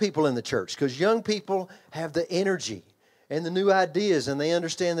young people in the church because young people have the energy and the new ideas, and they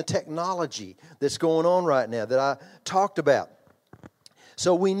understand the technology that's going on right now that I talked about.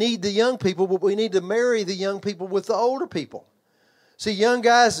 So we need the young people, but we need to marry the young people with the older people. See, young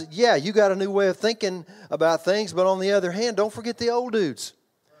guys, yeah, you got a new way of thinking about things, but on the other hand, don't forget the old dudes.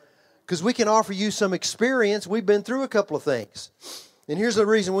 Because we can offer you some experience. We've been through a couple of things. And here's the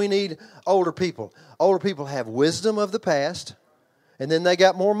reason we need older people. Older people have wisdom of the past, and then they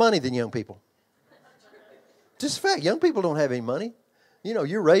got more money than young people. Just a fact. Young people don't have any money.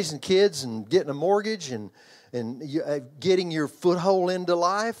 You're raising kids and getting a mortgage and getting your foothold into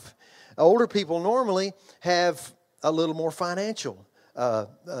life. Older people normally have a little more financial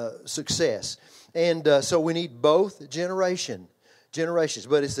success. And so we need both generations.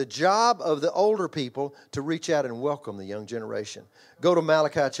 But it's the job of the older people to reach out and welcome the young generation. Go to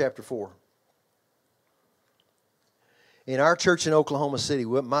Malachi chapter 4. In our church in Oklahoma City,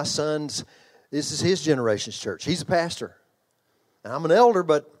 my son's... This is his generation's church. He's a pastor. And I'm an elder,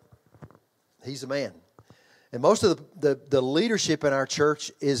 but he's a man. And most of the leadership in our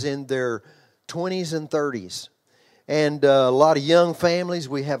church is in their 20s and 30s. And a lot of young families.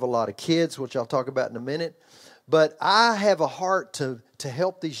 We have a lot of kids, which I'll talk about in a minute. But I have a heart to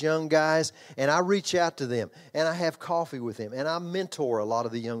help these young guys, and I reach out to them, and I have coffee with them, and I mentor a lot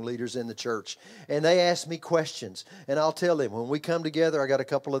of the young leaders in the church. And they ask me questions, and I'll tell them. When we come together, I got a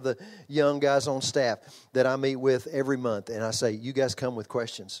couple of the young guys on staff that I meet with every month, and I say, you guys come with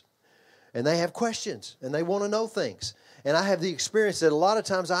questions. And they have questions, and they want to know things. And I have the experience that a lot of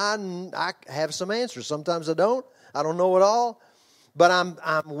times I have some answers. Sometimes I don't. I don't know it all. But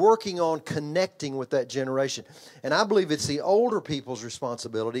I'm working on connecting with that generation. And I believe it's the older people's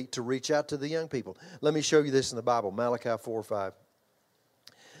responsibility to reach out to the young people. Let me show you this in the Bible, Malachi 4:5.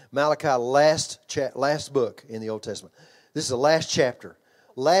 Malachi, last book in the Old Testament. This is the last chapter.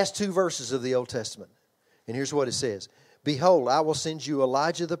 Last 2 verses of the Old Testament. And here's what it says. Behold, I will send you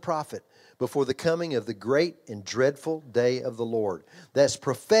Elijah the prophet before the coming of the great and dreadful day of the Lord. That's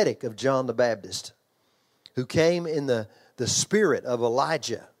prophetic of John the Baptist, who came in the spirit of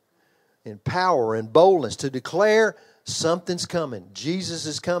Elijah in power and boldness to declare something's coming. Jesus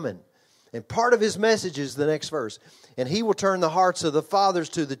is coming. And part of his message is the next verse. And he will turn the hearts of the fathers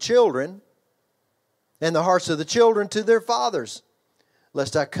to the children and the hearts of the children to their fathers,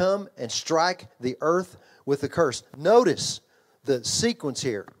 lest I come and strike the earth with a curse. Notice the sequence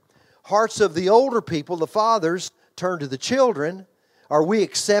here. Hearts of the older people, the fathers, turn to the children, or we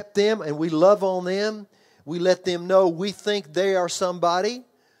accept them and we love on them. We let them know we think they are somebody.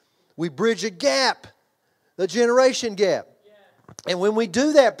 We bridge a gap, the generation gap. And when we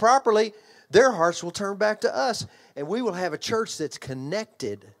do that properly, their hearts will turn back to us. And we will have a church that's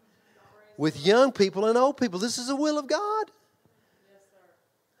connected with young people and old people. This is the will of God.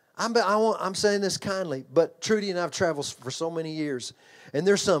 I'm saying this kindly, but Trudi and I have traveled for so many years. And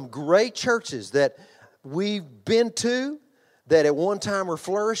there's some great churches that we've been to that at one time were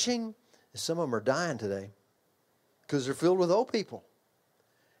flourishing. Some of them are dying today because they're filled with old people.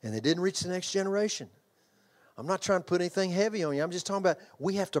 And they didn't reach the next generation. I'm not trying to put anything heavy on you. I'm just talking about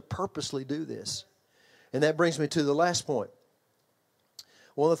we have to purposely do this. And that brings me to the last point.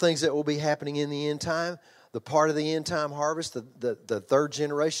 One of the things that will be happening in the end time, the part of the end time harvest, the third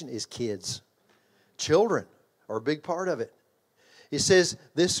generation is kids. Children are a big part of it. It says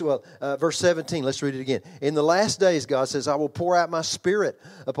this, verse 17, let's read it again. In the last days, God says, I will pour out my spirit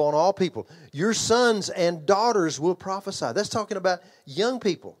upon all people. Your sons and daughters will prophesy. That's talking about young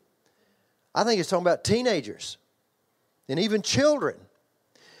people. I think it's talking about teenagers and even children.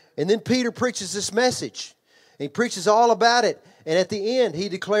 And then Peter preaches this message. He preaches all about it. And at the end, he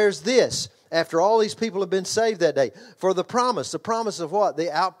declares this, after all these people have been saved that day. For the promise of what?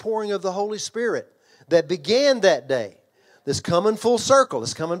 The outpouring of the Holy Spirit that began that day. That's coming full circle,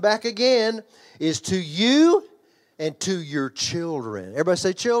 that's coming back again, is to you and to your children. Everybody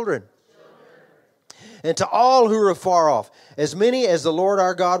say children. And to all who are afar off, as many as the Lord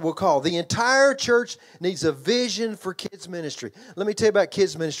our God will call. The entire church needs a vision for kids ministry. Let me tell you about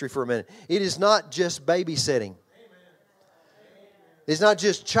kids ministry for a minute. It is not just babysitting. It's not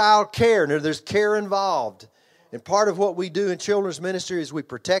just child care. No, there's care involved. And part of what we do in children's ministry is we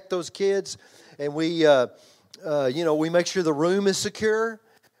protect those kids, and we make sure the room is secure.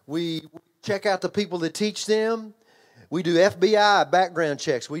 We check out the people that teach them. We do FBI background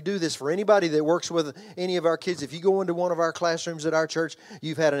checks. We do this for anybody that works with any of our kids. If you go into one of our classrooms at our church,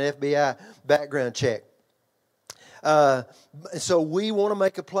 you've had an FBI background check. So we want to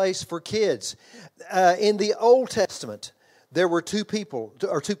make a place for kids. In the Old Testament, there were two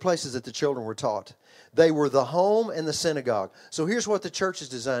places that the children were taught. They were the home and the synagogue. So here's what the church is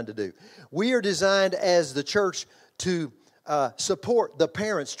designed to do. We are designed as the church to support the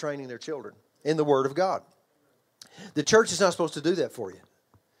parents training their children in the Word of God. The church is not supposed to do that for you.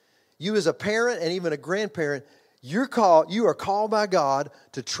 You as a parent and even a grandparent, you are called by God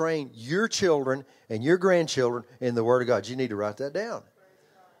to train your children and your grandchildren in the Word of God. You need to write that down.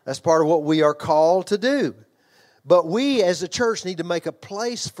 That's part of what we are called to do. But we as a church need to make a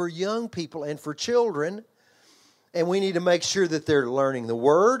place for young people and for children. And we need to make sure that they're learning the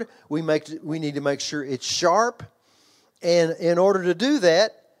Word. We need to make sure it's sharp. And in order to do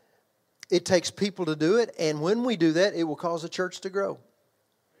that, it takes people to do it. And when we do that, it will cause the church to grow.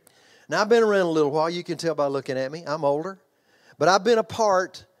 Now, I've been around a little while. You can tell by looking at me. I'm older. But I've been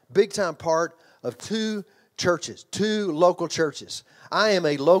big time part of two local churches. I am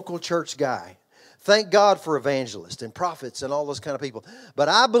a local church guy. Thank God for evangelists and prophets and all those kind of people. But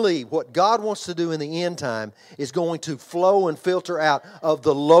I believe what God wants to do in the end time is going to flow and filter out of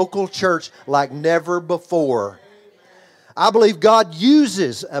the local church like never before. I believe God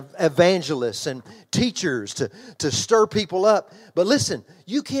uses evangelists and teachers to stir people up. But listen,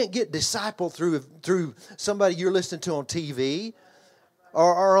 you can't get discipled through somebody you're listening to on TV.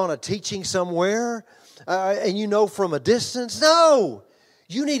 or on a teaching somewhere, and you know from a distance. No,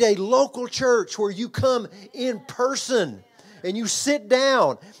 you need a local church where you come in person and you sit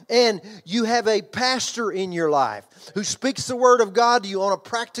down and you have a pastor in your life who speaks the Word of God to you on a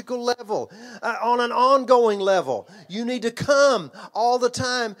practical level, on an ongoing level. You need to come all the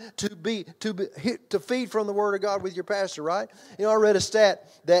time to feed from the Word of God with your pastor, right? You know, I read a stat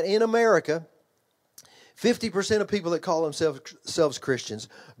that in America, 50% of people that call themselves Christians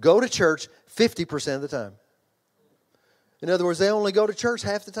go to church 50% of the time. In other words, they only go to church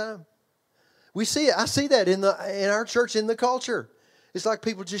half the time. We see it. I see that in our church, in the culture. It's like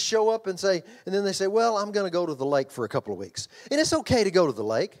people just show up and then they say, well, I'm going to go to the lake for a couple of weeks. And it's okay to go to the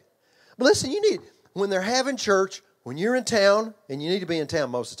lake. But listen, when they're having church, when you're in town, and you need to be in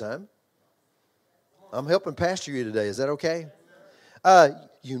town most of the time. I'm helping pastor you today. Is that okay?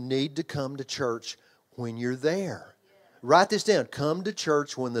 You need to come to church when you're there. Write this down. Come to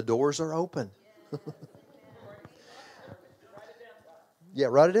church when the doors are open. Yeah,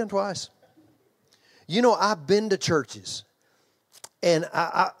 write it down twice. You know, I've been to churches and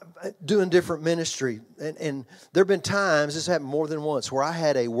I doing different ministry. And there have been times, this happened more than once, where I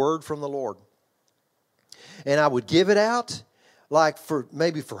had a word from the Lord. And I would give it out, like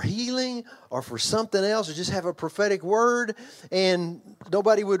maybe for healing or for something else, or just have a prophetic word. And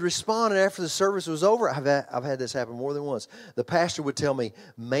nobody would respond. And after the service was over, I've had this happen more than once. The pastor would tell me,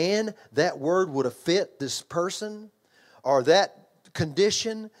 man, that word would have fit this person, or that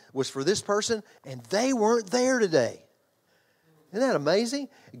condition was for this person, and they weren't there today. Isn't that amazing?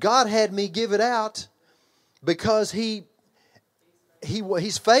 God had me give it out because He's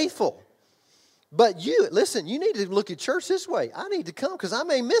faithful. But you need to look at church this way. I need to come because I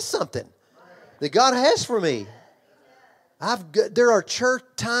may miss something that God has for me. There are church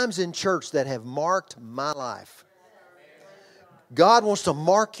times in church that have marked my life. God wants to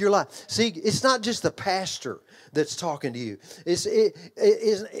mark your life. See, it's not just the pastor that's talking to you. It's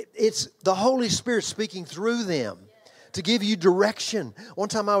the Holy Spirit speaking through them to give you direction. One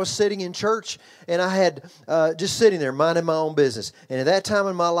time I was sitting in church and I had just sitting there minding my own business. And at that time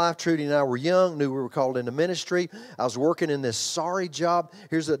in my life, Trudi and I were young, knew we were called into ministry. I was working in this sorry job.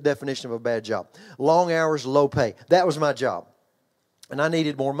 Here's the definition of a bad job. Long hours, low pay. That was my job. And I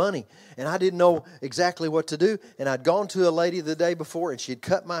needed more money. And I didn't know exactly what to do. And I'd gone to a lady the day before, and she had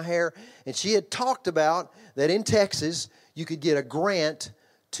cut my hair. And she had talked about that in Texas, you could get a grant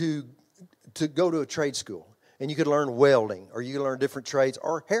to go to a trade school. And you could learn welding, or you could learn different trades,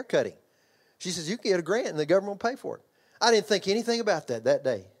 or hair cutting. She says, you can get a grant, and the government will pay for it. I didn't think anything about that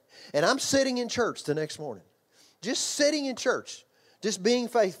day. And I'm sitting in church the next morning. Just sitting in church. Just being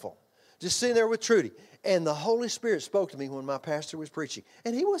faithful. Just sitting there with Trudi. And the Holy Spirit spoke to me when my pastor was preaching.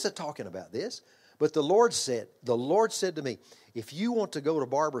 And he wasn't talking about this. But the Lord said to me, if you want to go to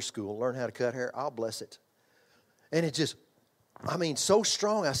barber school and learn how to cut hair, I'll bless it. And it just, so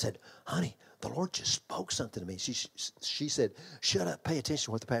strong. I said, honey, the Lord just spoke something to me. She said, shut up, pay attention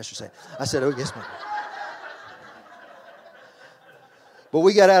to what the pastor said. I said, oh, yes, ma'am. But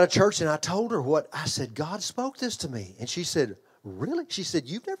we got out of church and I told her I said, God spoke this to me. And she said, really? She said,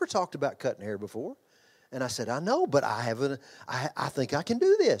 you've never talked about cutting hair before. And I said, I know, but I think I can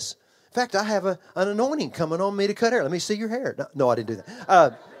do this. In fact, I have an anointing coming on me to cut hair. Let me see your hair. No, I didn't do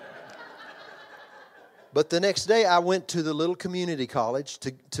that. But the next day, I went to the little community college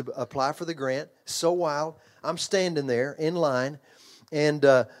to apply for the grant. So wild. I'm standing there in line and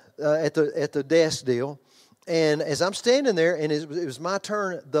at the desk deal. And as I'm standing there, and it was my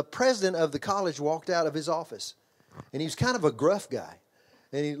turn, the president of the college walked out of his office. And he was kind of a gruff guy.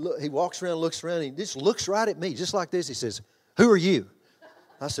 And he walks around, looks around, and he just looks right at me, just like this. He says, who are you?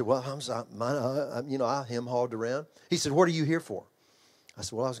 I said, well, I hem-hawed around. He said, what are you here for? I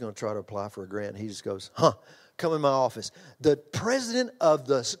said, well, I was going to try to apply for a grant. And he just goes, come in my office. The president of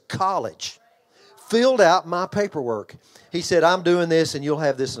the college filled out my paperwork. He said, I'm doing this, and you'll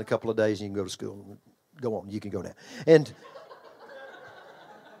have this in a couple of days, and you can go to school. Go on, you can go now. And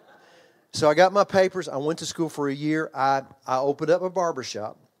so I got my papers. I went to school for a year. I opened up a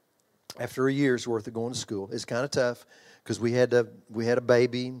barbershop after a year's worth of going to school. It's kind of tough because we had a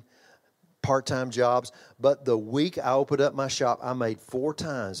baby, part-time jobs. But the week I opened up my shop, I made 4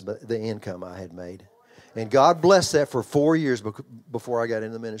 times the income I had made. And God blessed that for 4 years before I got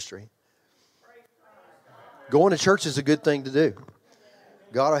into the ministry. Going to church is a good thing to do.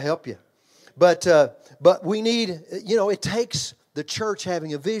 God will help you. But we need, it takes the church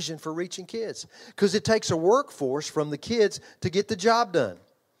having a vision for reaching kids. Because it takes a workforce from the kids to get the job done.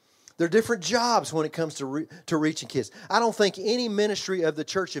 There are different jobs when it comes to reaching kids. I don't think any ministry of the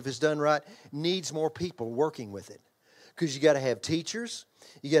church, if it's done right, needs more people working with it. because you got to have teachers.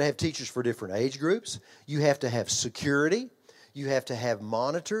 You got to have teachers for different age groups. You have to have security. You have to have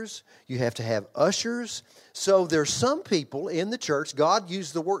monitors. You have to have ushers. So there's some people in the church, God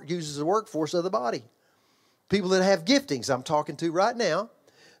uses the workforce of the body. People that have giftings I'm talking to right now,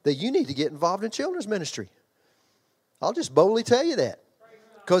 that you need to get involved in children's ministry. I'll just boldly tell you that.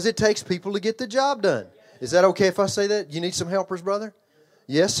 Because it takes people to get the job done. Is that okay if I say that? You need some helpers, brother?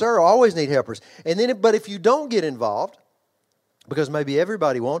 Yes, sir. I always need helpers. And then, but if you don't get involved, because maybe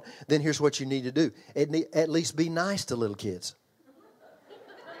everybody won't, then here's what you need to do. At least be nice to little kids.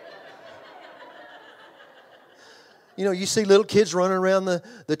 You know, you see little kids running around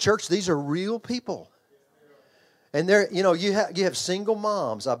the church. These are real people. And you have single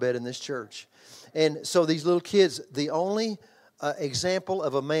moms, I bet, in this church. And so these little kids, the only example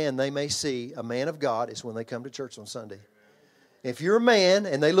of a man they may see, a man of God, is when they come to church on Sunday. If you're a man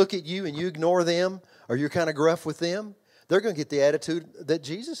and they look at you and you ignore them or you're kind of gruff with them, they're going to get the attitude that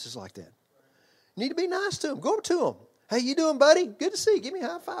Jesus is like that. You need to be nice to them. Go up to them. Hey, you doing, buddy? Good to see you. Give me a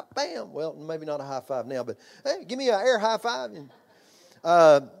high five. Bam. Well, maybe not a high five now, but hey, give me an air high five. And,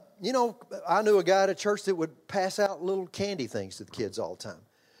 I knew a guy at a church that would pass out little candy things to the kids all the time.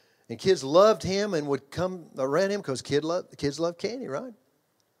 And kids loved him and would come around him because kids love candy, right?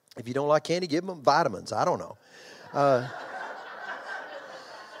 If you don't like candy, give them vitamins. I don't know.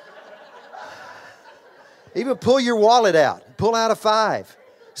 Even pull your wallet out. Pull out a $5.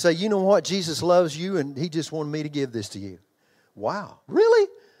 Say, you know what? Jesus loves you, and He just wanted me to give this to you. Wow. Really?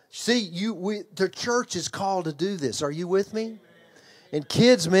 See, the church is called to do this. Are you with me? And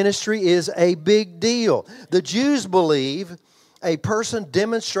kids ministry is a big deal. The Jews believe a person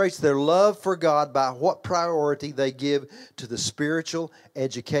demonstrates their love for God by what priority they give to the spiritual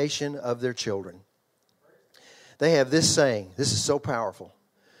education of their children. They have this saying. This is so powerful.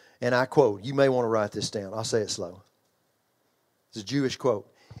 And I quote, you may want to write this down. I'll say it slow. It's a Jewish quote.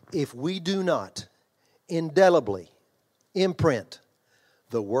 If we do not indelibly imprint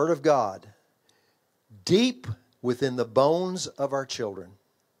the Word of God deep within the bones of our children,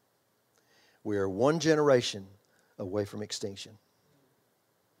 we are one generation away from extinction.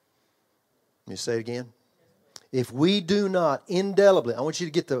 Let me say it again. If we do not indelibly, I want you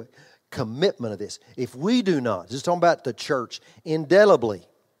to get the commitment of this. If we do not, just talking about the church, indelibly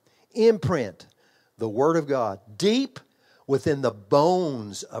imprint the Word of God deep within the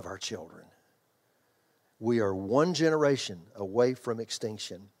bones of our children, we are one generation away from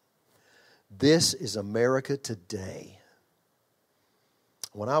extinction. This is America today.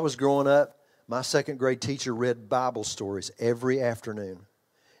 When I was growing up, my second grade teacher read Bible stories every afternoon,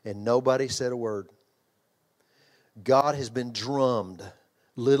 and nobody said a word. God has been drummed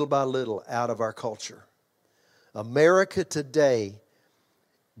little by little out of our culture. America today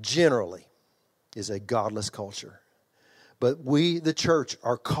generally is a godless culture. But we, the church,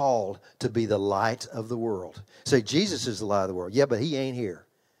 are called to be the light of the world. Say, Jesus is the light of the world. Yeah, but He ain't here.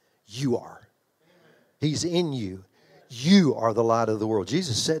 You are. He's in you. You are the light of the world.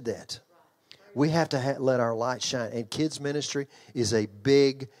 Jesus said that. We have to let our light shine. And kids ministry is a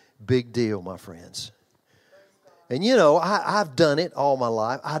big, big deal, my friends. And you know, I've done it all my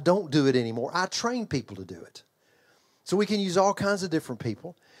life. I don't do it anymore. I train people to do it. So we can use all kinds of different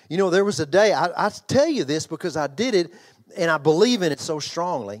people. You know, there was a day, I tell you this because I did it, and I believe in it so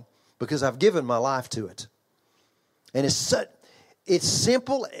strongly because I've given my life to it. And it's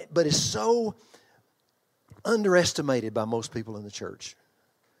simple, but it's so underestimated by most people in the church.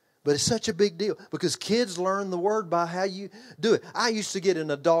 But it's such a big deal because kids learn the Word by how you do it. I used to get in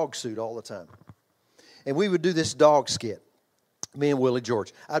a dog suit all the time. And we would do this dog skit, me and Willie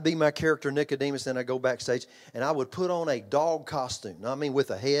George. I'd be my character Nicodemus, then I'd go backstage, and I would put on a dog costume. I mean,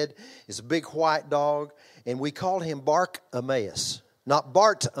 with a head. It's a big white dog, and we called him Bark-Emmaus, not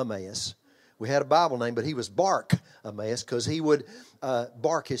Bart-Emmaus. We had a Bible name, but he was Bark-Emmaus because he would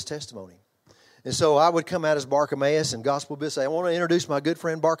bark his testimony. And so I would come out as Bark-Emmaus, and Gospel Bill say, I want to introduce my good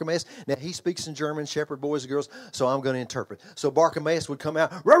friend Bark-Emmaus. Now, he speaks in German, shepherd boys and girls, so I'm going to interpret. So Bark-Emmaus would come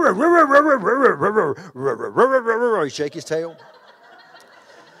out, he'd shake his tail.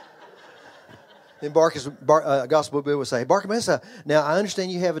 Then Gospel Bill would say, Bark-Emmaus, now I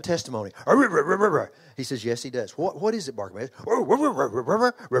understand you have a testimony. He says, yes, he does. What is it, Bark-Emmaus?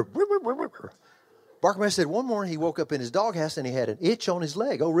 Bark-Emmaus said one morning he woke up in his doghouse and he had an itch on his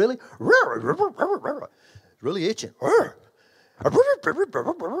leg. Oh, really? Really itching. And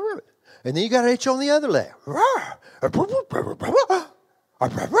then you got an itch on the other leg.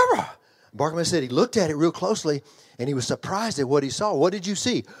 Bark-Emmaus said he looked at it real closely and he was surprised at what he saw. What did you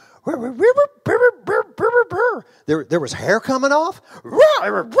see? There was hair coming off.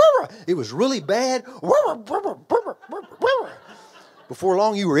 It was really bad. Before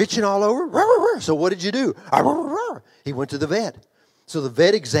long, you were itching all over. So what did you do? He went to the vet. So the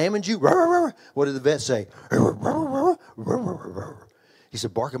vet examined you. What did the vet say? He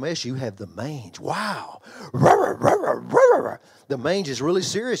said, Bartimaeus, you have the mange. Wow. The mange is really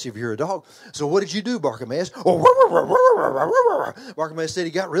serious if you're a dog. So what did you do, Bartimaeus? Bartimaeus said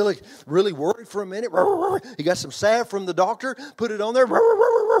he got really, really worried for a minute. He got some salve from the doctor, put it on there.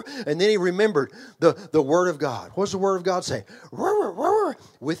 And then he remembered the word of God. What's the word of God say?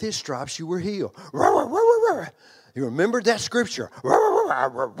 With his stripes you were healed. You remembered that scripture.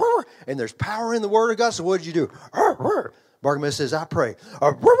 And there's power in the word of God. So what did you do? Bartimaeus says, I pray.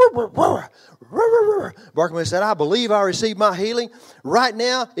 Bartimaeus said, I believe I received my healing. Right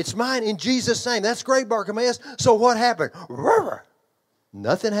now, it's mine in Jesus' name. That's great, Bartimaeus. So what happened?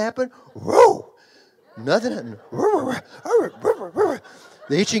 Nothing happened. Nothing happened.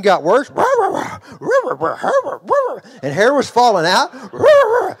 The itching got worse. And hair was falling out.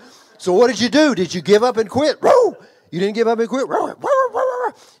 So what did you do? Did you give up and quit? You didn't give up and quit.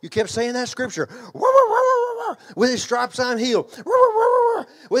 You kept saying that scripture. With his stripes I'm healed.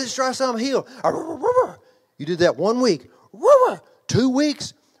 With his stripes I'm healed. You did that 1 week. 2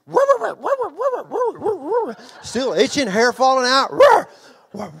 weeks. Still itching, hair falling out.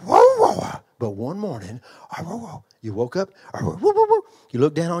 But one morning, you woke up. You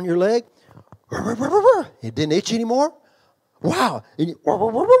looked down on your leg. It didn't itch anymore. Wow. And you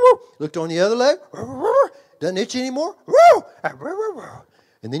looked on the other leg. Doesn't itch anymore.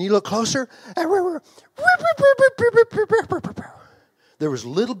 And then you look closer. There was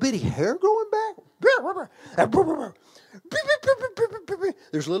little bitty hair growing back.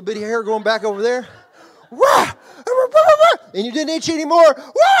 There's little bitty hair growing back over there. And you didn't itch anymore.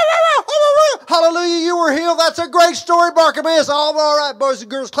 Hallelujah, you were healed. That's a great story, Bartimaeus. All right, boys and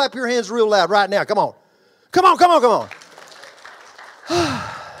girls, clap your hands real loud right now. Come on. Come on.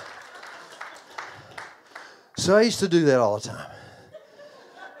 So I used to do that all the time.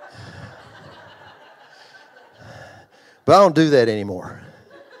 But I don't do that anymore.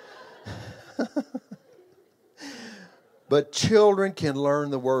 But children can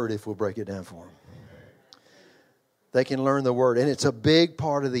learn the word if we'll break it down for them. They can learn the word. And it's a big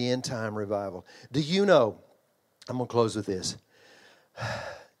part of the end time revival. Do you know, I'm going to close with this.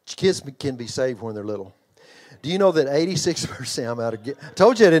 Kids can be saved when they're little. Do you know that 86%, I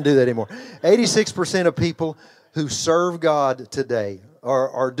told you I didn't do that anymore. 86% of people who serve God today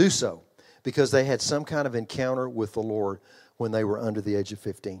or do so because they had some kind of encounter with the Lord when they were under the age of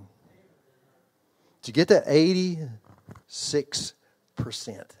 15. Did you get that? 86%.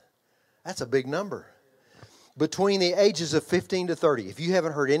 That's a big number. Between the ages of 15 to 30, if you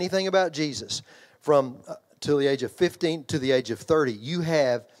haven't heard anything about Jesus from till the age of 15 to the age of 30, you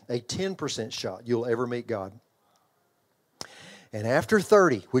have a 10% shot you'll ever meet God. And after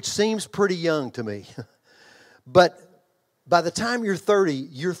 30, which seems pretty young to me, but by the time you're 30,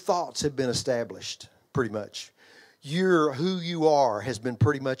 your thoughts have been established pretty much. Who you are has been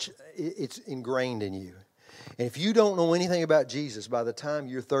pretty much, it's ingrained in you. And if you don't know anything about Jesus, by the time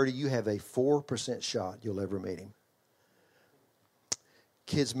you're 30, you have a 4% shot you'll ever meet him.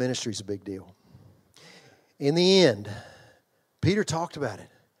 Kids' ministry is a big deal. In the end, Peter talked about it.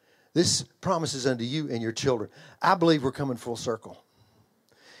 This promises unto you and your children. I believe we're coming full circle.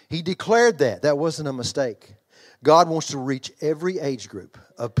 He declared that. That wasn't a mistake. God wants to reach every age group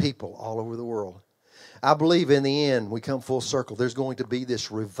of people all over the world. I believe in the end, we come full circle. There's going to be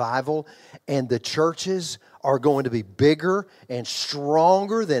this revival, and the churches are going to be bigger and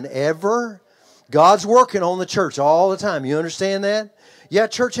stronger than ever. God's working on the church all the time. You understand that? Yeah,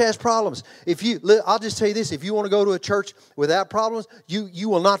 church has problems. I'll just tell you this. If you want to go to a church without problems, you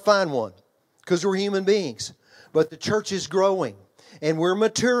will not find one because we're human beings. But the church is growing, and we're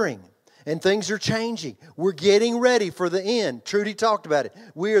maturing. And things are changing. We're getting ready for the end. Trudi talked about it.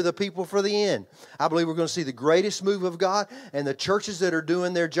 We are the people for the end. I believe we're going to see the greatest move of God and the churches that are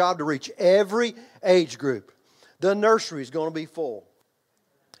doing their job to reach every age group. The nursery is going to be full.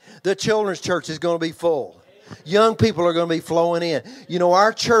 The children's church is going to be full. Young people are going to be flowing in. You know,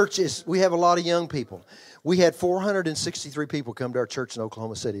 our church we have a lot of young people. We had 463 people come to our church in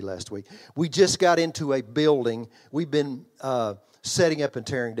Oklahoma City last week. We just got into a building. We've been setting up and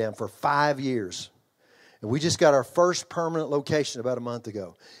tearing down for 5 years. And we just got our first permanent location about a month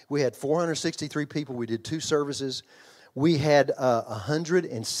ago. We had 463 people. We did 2 services. We had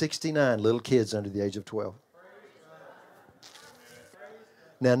 169 little kids under the age of 12.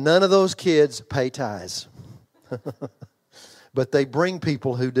 Now, none of those kids pay tithes. But they bring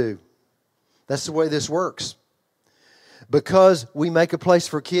people who do. That's the way this works. Because we make a place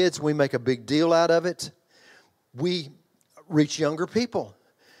for kids, we make a big deal out of it. We reach younger people.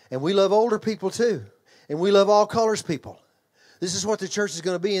 And we love older people too. And we love all colors people. This is what the church is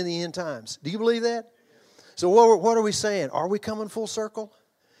going to be in the end times. Do you believe that? So what are we saying? Are we coming full circle?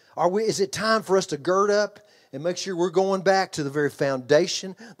 Is it time for us to gird up and make sure we're going back to the very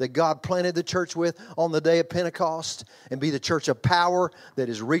foundation that God planted the church with on the day of Pentecost and be the church of power that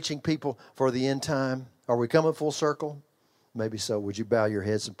is reaching people for the end time? Are we coming full circle? Maybe so. Would you bow your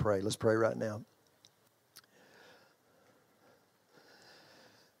heads and pray? Let's pray right now.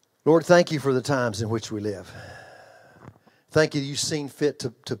 Lord, thank you for the times in which we live. Thank you that you've seen fit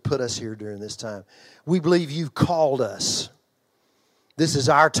to put us here during this time. We believe you've called us. This is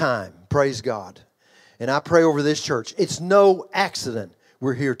our time. Praise God. And I pray over this church. It's no accident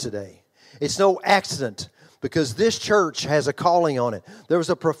we're here today. It's no accident because this church has a calling on it. There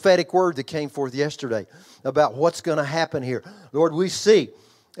was a prophetic word that came forth yesterday about what's going to happen here. Lord, we see,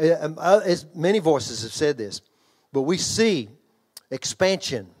 as many voices have said this, but we see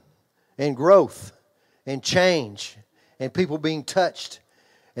expansion and growth and change and people being touched.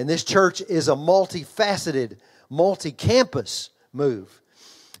 And this church is a multifaceted, multi-campus move.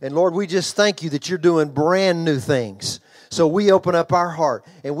 And Lord, we just thank you that you're doing brand new things. So we open up our heart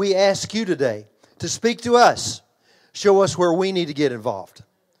and we ask you today to speak to us. Show us where we need to get involved.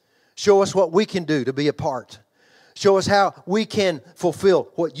 Show us what we can do to be a part. Show us how we can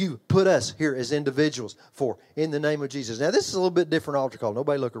fulfill what you put us here as individuals for in the name of Jesus. Now, this is a little bit different altar call.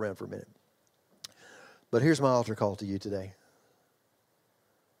 Nobody look around for a minute. But here's my altar call to you today.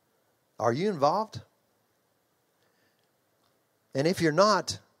 Are you involved? And if you're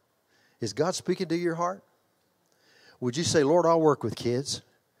not, is God speaking to your heart? Would you say, Lord, I'll work with kids.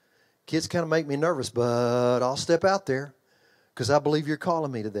 Kids kind of make me nervous, but I'll step out there because I believe you're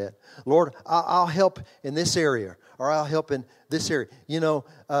calling me to that. Lord, I'll help in this area or I'll help in this area. You know,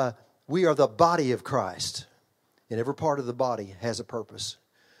 we are the body of Christ, and every part of the body has a purpose.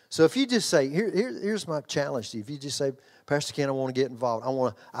 So if you just say, here's my challenge to you. If you just say, Pastor Ken, I want to get involved.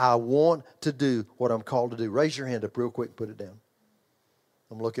 I want to do what I'm called to do. Raise your hand up real quick and put it down.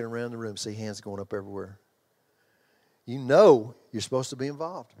 I'm looking around the room, see hands going up everywhere. You know you're supposed to be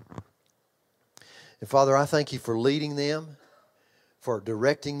involved. And Father, I thank you for leading them, for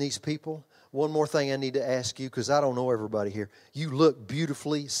directing these people. One more thing I need to ask you, because I don't know everybody here. You look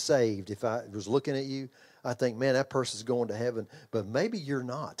beautifully saved. If I was looking at you, I think, man, that person's going to heaven. But maybe you're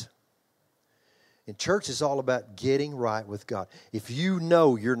not. And church is all about getting right with God. If you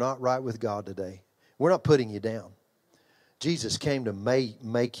know you're not right with God today, we're not putting you down. Jesus came to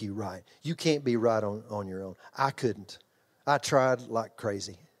make you right. You can't be right on your own. I couldn't. I tried like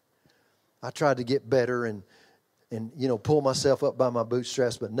crazy. I tried to get better and pull myself up by my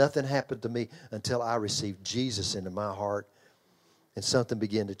bootstraps, but nothing happened to me until I received Jesus into my heart. And something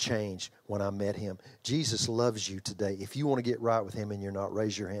began to change when I met him. Jesus loves you today. If you want to get right with him and you're not,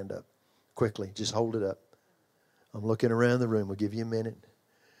 raise your hand up. Quickly, just hold it up. I'm looking around the room. We'll give you a minute.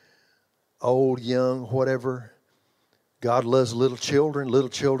 Old, young, whatever. God loves little children. Little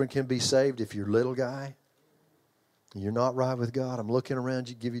children can be saved if you're a little guy. And you're not right with God. I'm looking around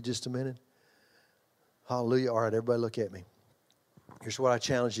you. Give you just a minute. Hallelujah. All right, everybody look at me. Here's what I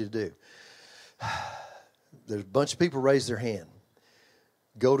challenge you to do. There's a bunch of people raise their hand.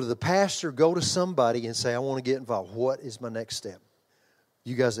 Go to the pastor, go to somebody and say, I want to get involved. What is my next step?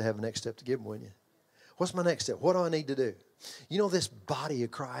 You guys that have a next step to give them, wouldn't you? What's my next step? What do I need to do? You know this body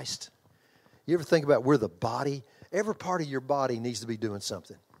of Christ? You ever think about we're the body? Every part of your body needs to be doing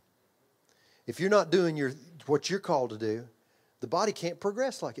something. If you're not doing what you're called to do, the body can't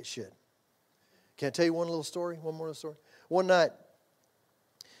progress like it should. Can I tell you one more little story? One night,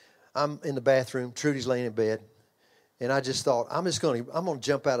 I'm in the bathroom. Trudy's laying in bed. And I just thought, I'm going to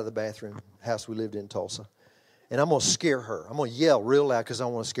jump out of the bathroom, house we lived in Tulsa. And I'm going to scare her. I'm going to yell real loud because I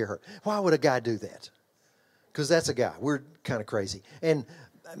want to scare her. Why would a guy do that? Because that's a guy. We're kind of crazy.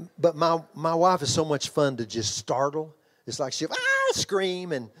 But my wife is so much fun to just startle. It's like she'll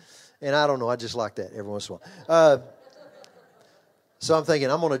scream. And I don't know. I just like that every once in a while. So I'm thinking,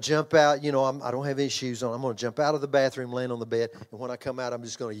 I'm going to jump out. You know, I don't have any shoes on. I'm going to jump out of the bathroom, land on the bed. And when I come out, I'm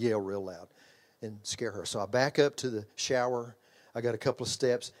just going to yell real loud and scare her. So I back up to the shower. I got a couple of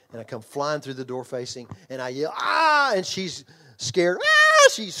steps, and I come flying through the door facing, and I yell, and she's scared.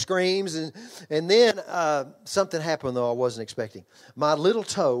 She screams, and then something happened, though I wasn't expecting. My little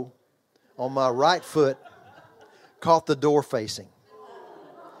toe on my right foot caught the door facing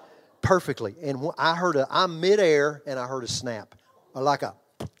perfectly, and I'm midair, and I heard a snap, like a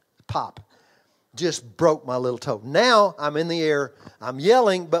pop. Just broke my little toe. Now I'm in the air. I'm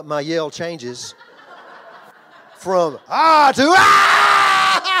yelling, but my yell changes from to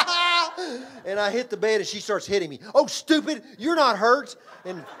And I hit the bed and she starts hitting me. Oh, stupid, you're not hurt.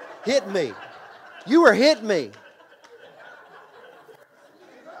 And hitting me. You were hitting me.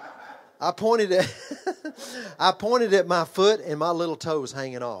 I pointed at my foot and my little toe was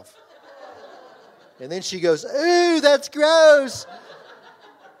hanging off. And then she goes, ooh, that's gross.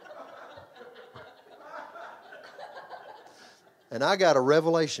 And I got a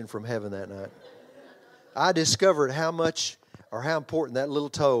revelation from heaven that night. I discovered how much or how important that little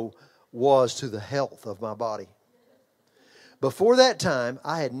toe was to the health of my body. Before that time,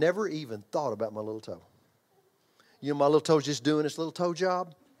 I had never even thought about my little toe. You know, my little toe's just doing its little toe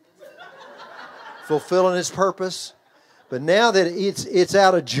job, fulfilling its purpose. But now that it's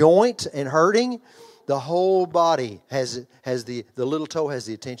out of joint and hurting, the whole body has the little toe has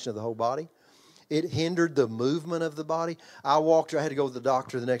the attention of the whole body. It hindered the movement of the body. I had to go to the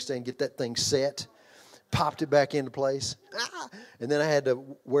doctor the next day and get that thing set. Popped it back into place. And then I had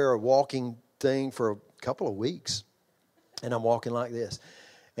to wear a walking thing for a couple of weeks. And I'm walking like this.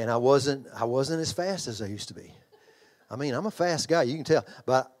 And I wasn't as fast as I used to be. I mean, I'm a fast guy, you can tell.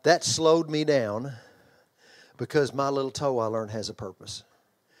 But that slowed me down because my little toe, I learned, has a purpose.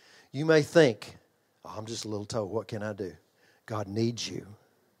 You may think, oh, I'm just a little toe. What can I do? God needs you.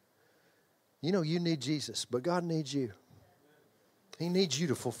 You know, you need Jesus, but God needs you. He needs you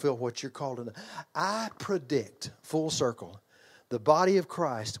to fulfill what you're called to do. I predict, full circle, the body of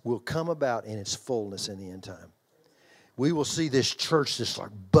Christ will come about in its fullness in the end time. We will see this church just like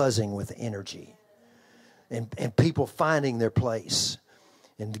buzzing with energy and people finding their place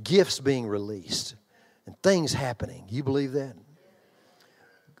and gifts being released and things happening. You believe that?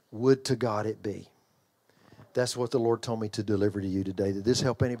 Would to God it be. That's what the Lord told me to deliver to you today. Did this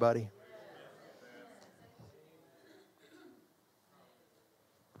help anybody?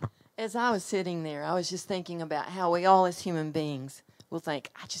 As I was sitting there, I was just thinking about how we all as human beings will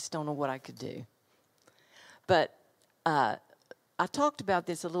think, I just don't know what I could do. But I talked about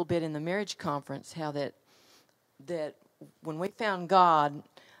this a little bit in the marriage conference, how that when we found God,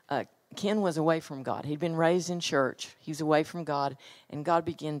 Ken was away from God. He'd been raised in church. He was away from God, and God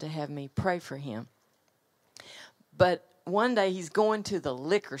began to have me pray for him. But one day he's going to the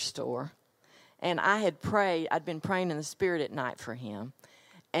liquor store, and I'd been praying in the Spirit at night for him.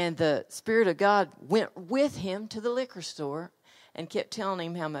 And the Spirit of God went with him to the liquor store and kept telling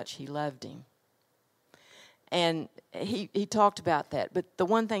him how much he loved him. And he talked about that. But the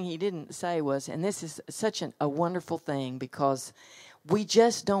one thing he didn't say was, and this is such a wonderful thing, because we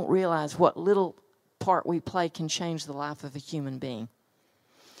just don't realize what little part we play can change the life of a human being.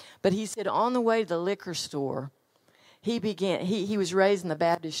 But he said on the way to the liquor store, he was raised in the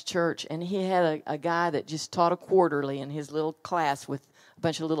Baptist church, and he had a guy that just taught a quarterly in his little class with a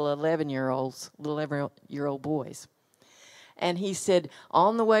bunch of little 11-year-old boys. And he said,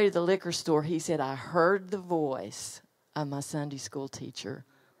 on the way to the liquor store, he said, I heard the voice of my Sunday school teacher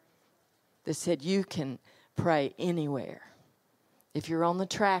that said, you can pray anywhere. If you're on the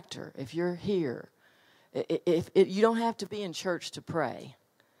tractor, if you're here, you don't have to be in church to pray.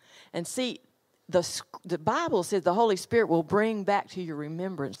 And see, the Bible says the Holy Spirit will bring back to your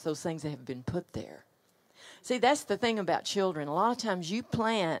remembrance those things that have been put there. See, that's the thing about children. A lot of times you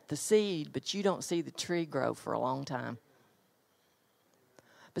plant the seed, but you don't see the tree grow for a long time.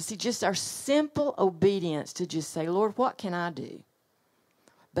 But see, just our simple obedience to just say, Lord, what can I do?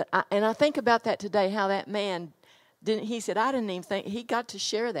 I think about that today, how that man, he said, I didn't even think, he got to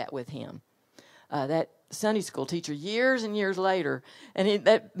share that with him. That Sunday school teacher, years and years later, and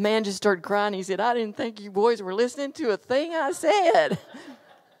that man just started crying. He said, I didn't think you boys were listening to a thing I said.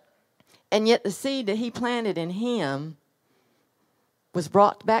 And yet the seed that he planted in him was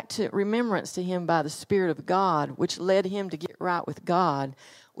brought back to remembrance to him by the Spirit of God, which led him to get right with God,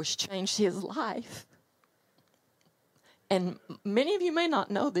 which changed his life. And many of you may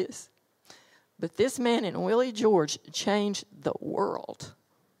not know this, but this man in Willie George changed the world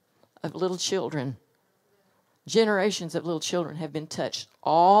of little children. Generations of little children have been touched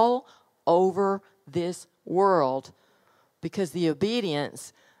all over this world because the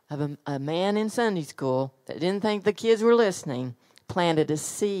obedience of a man in Sunday school that didn't think the kids were listening planted a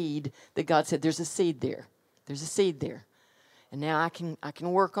seed that God said, there's a seed there. There's a seed there. And now I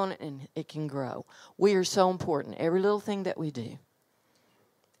can work on it and it can grow. We are so important. Every little thing that we do.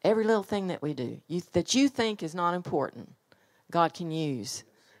 Every little thing that we do that you think is not important, God can use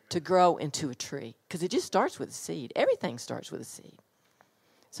to grow into a tree. Because it just starts with a seed. Everything starts with a seed.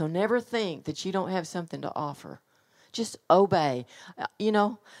 So never think that you don't have something to offer. Just obey.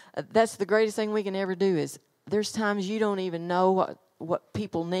 That's the greatest thing we can ever do is there's times you don't even know what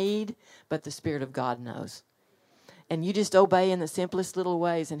people need, but the Spirit of God knows. And you just obey in the simplest little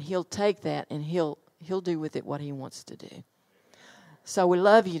ways, and He'll take that and He'll do with it what He wants to do. So we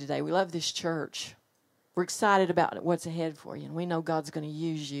love you today. We love this church. We're excited about what's ahead for you, and we know God's going to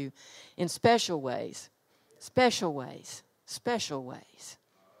use you in special ways. Special ways. Special ways.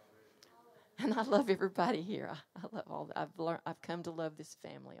 And I love everybody here. I love all that. I've come to love this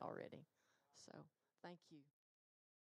family already. So thank you.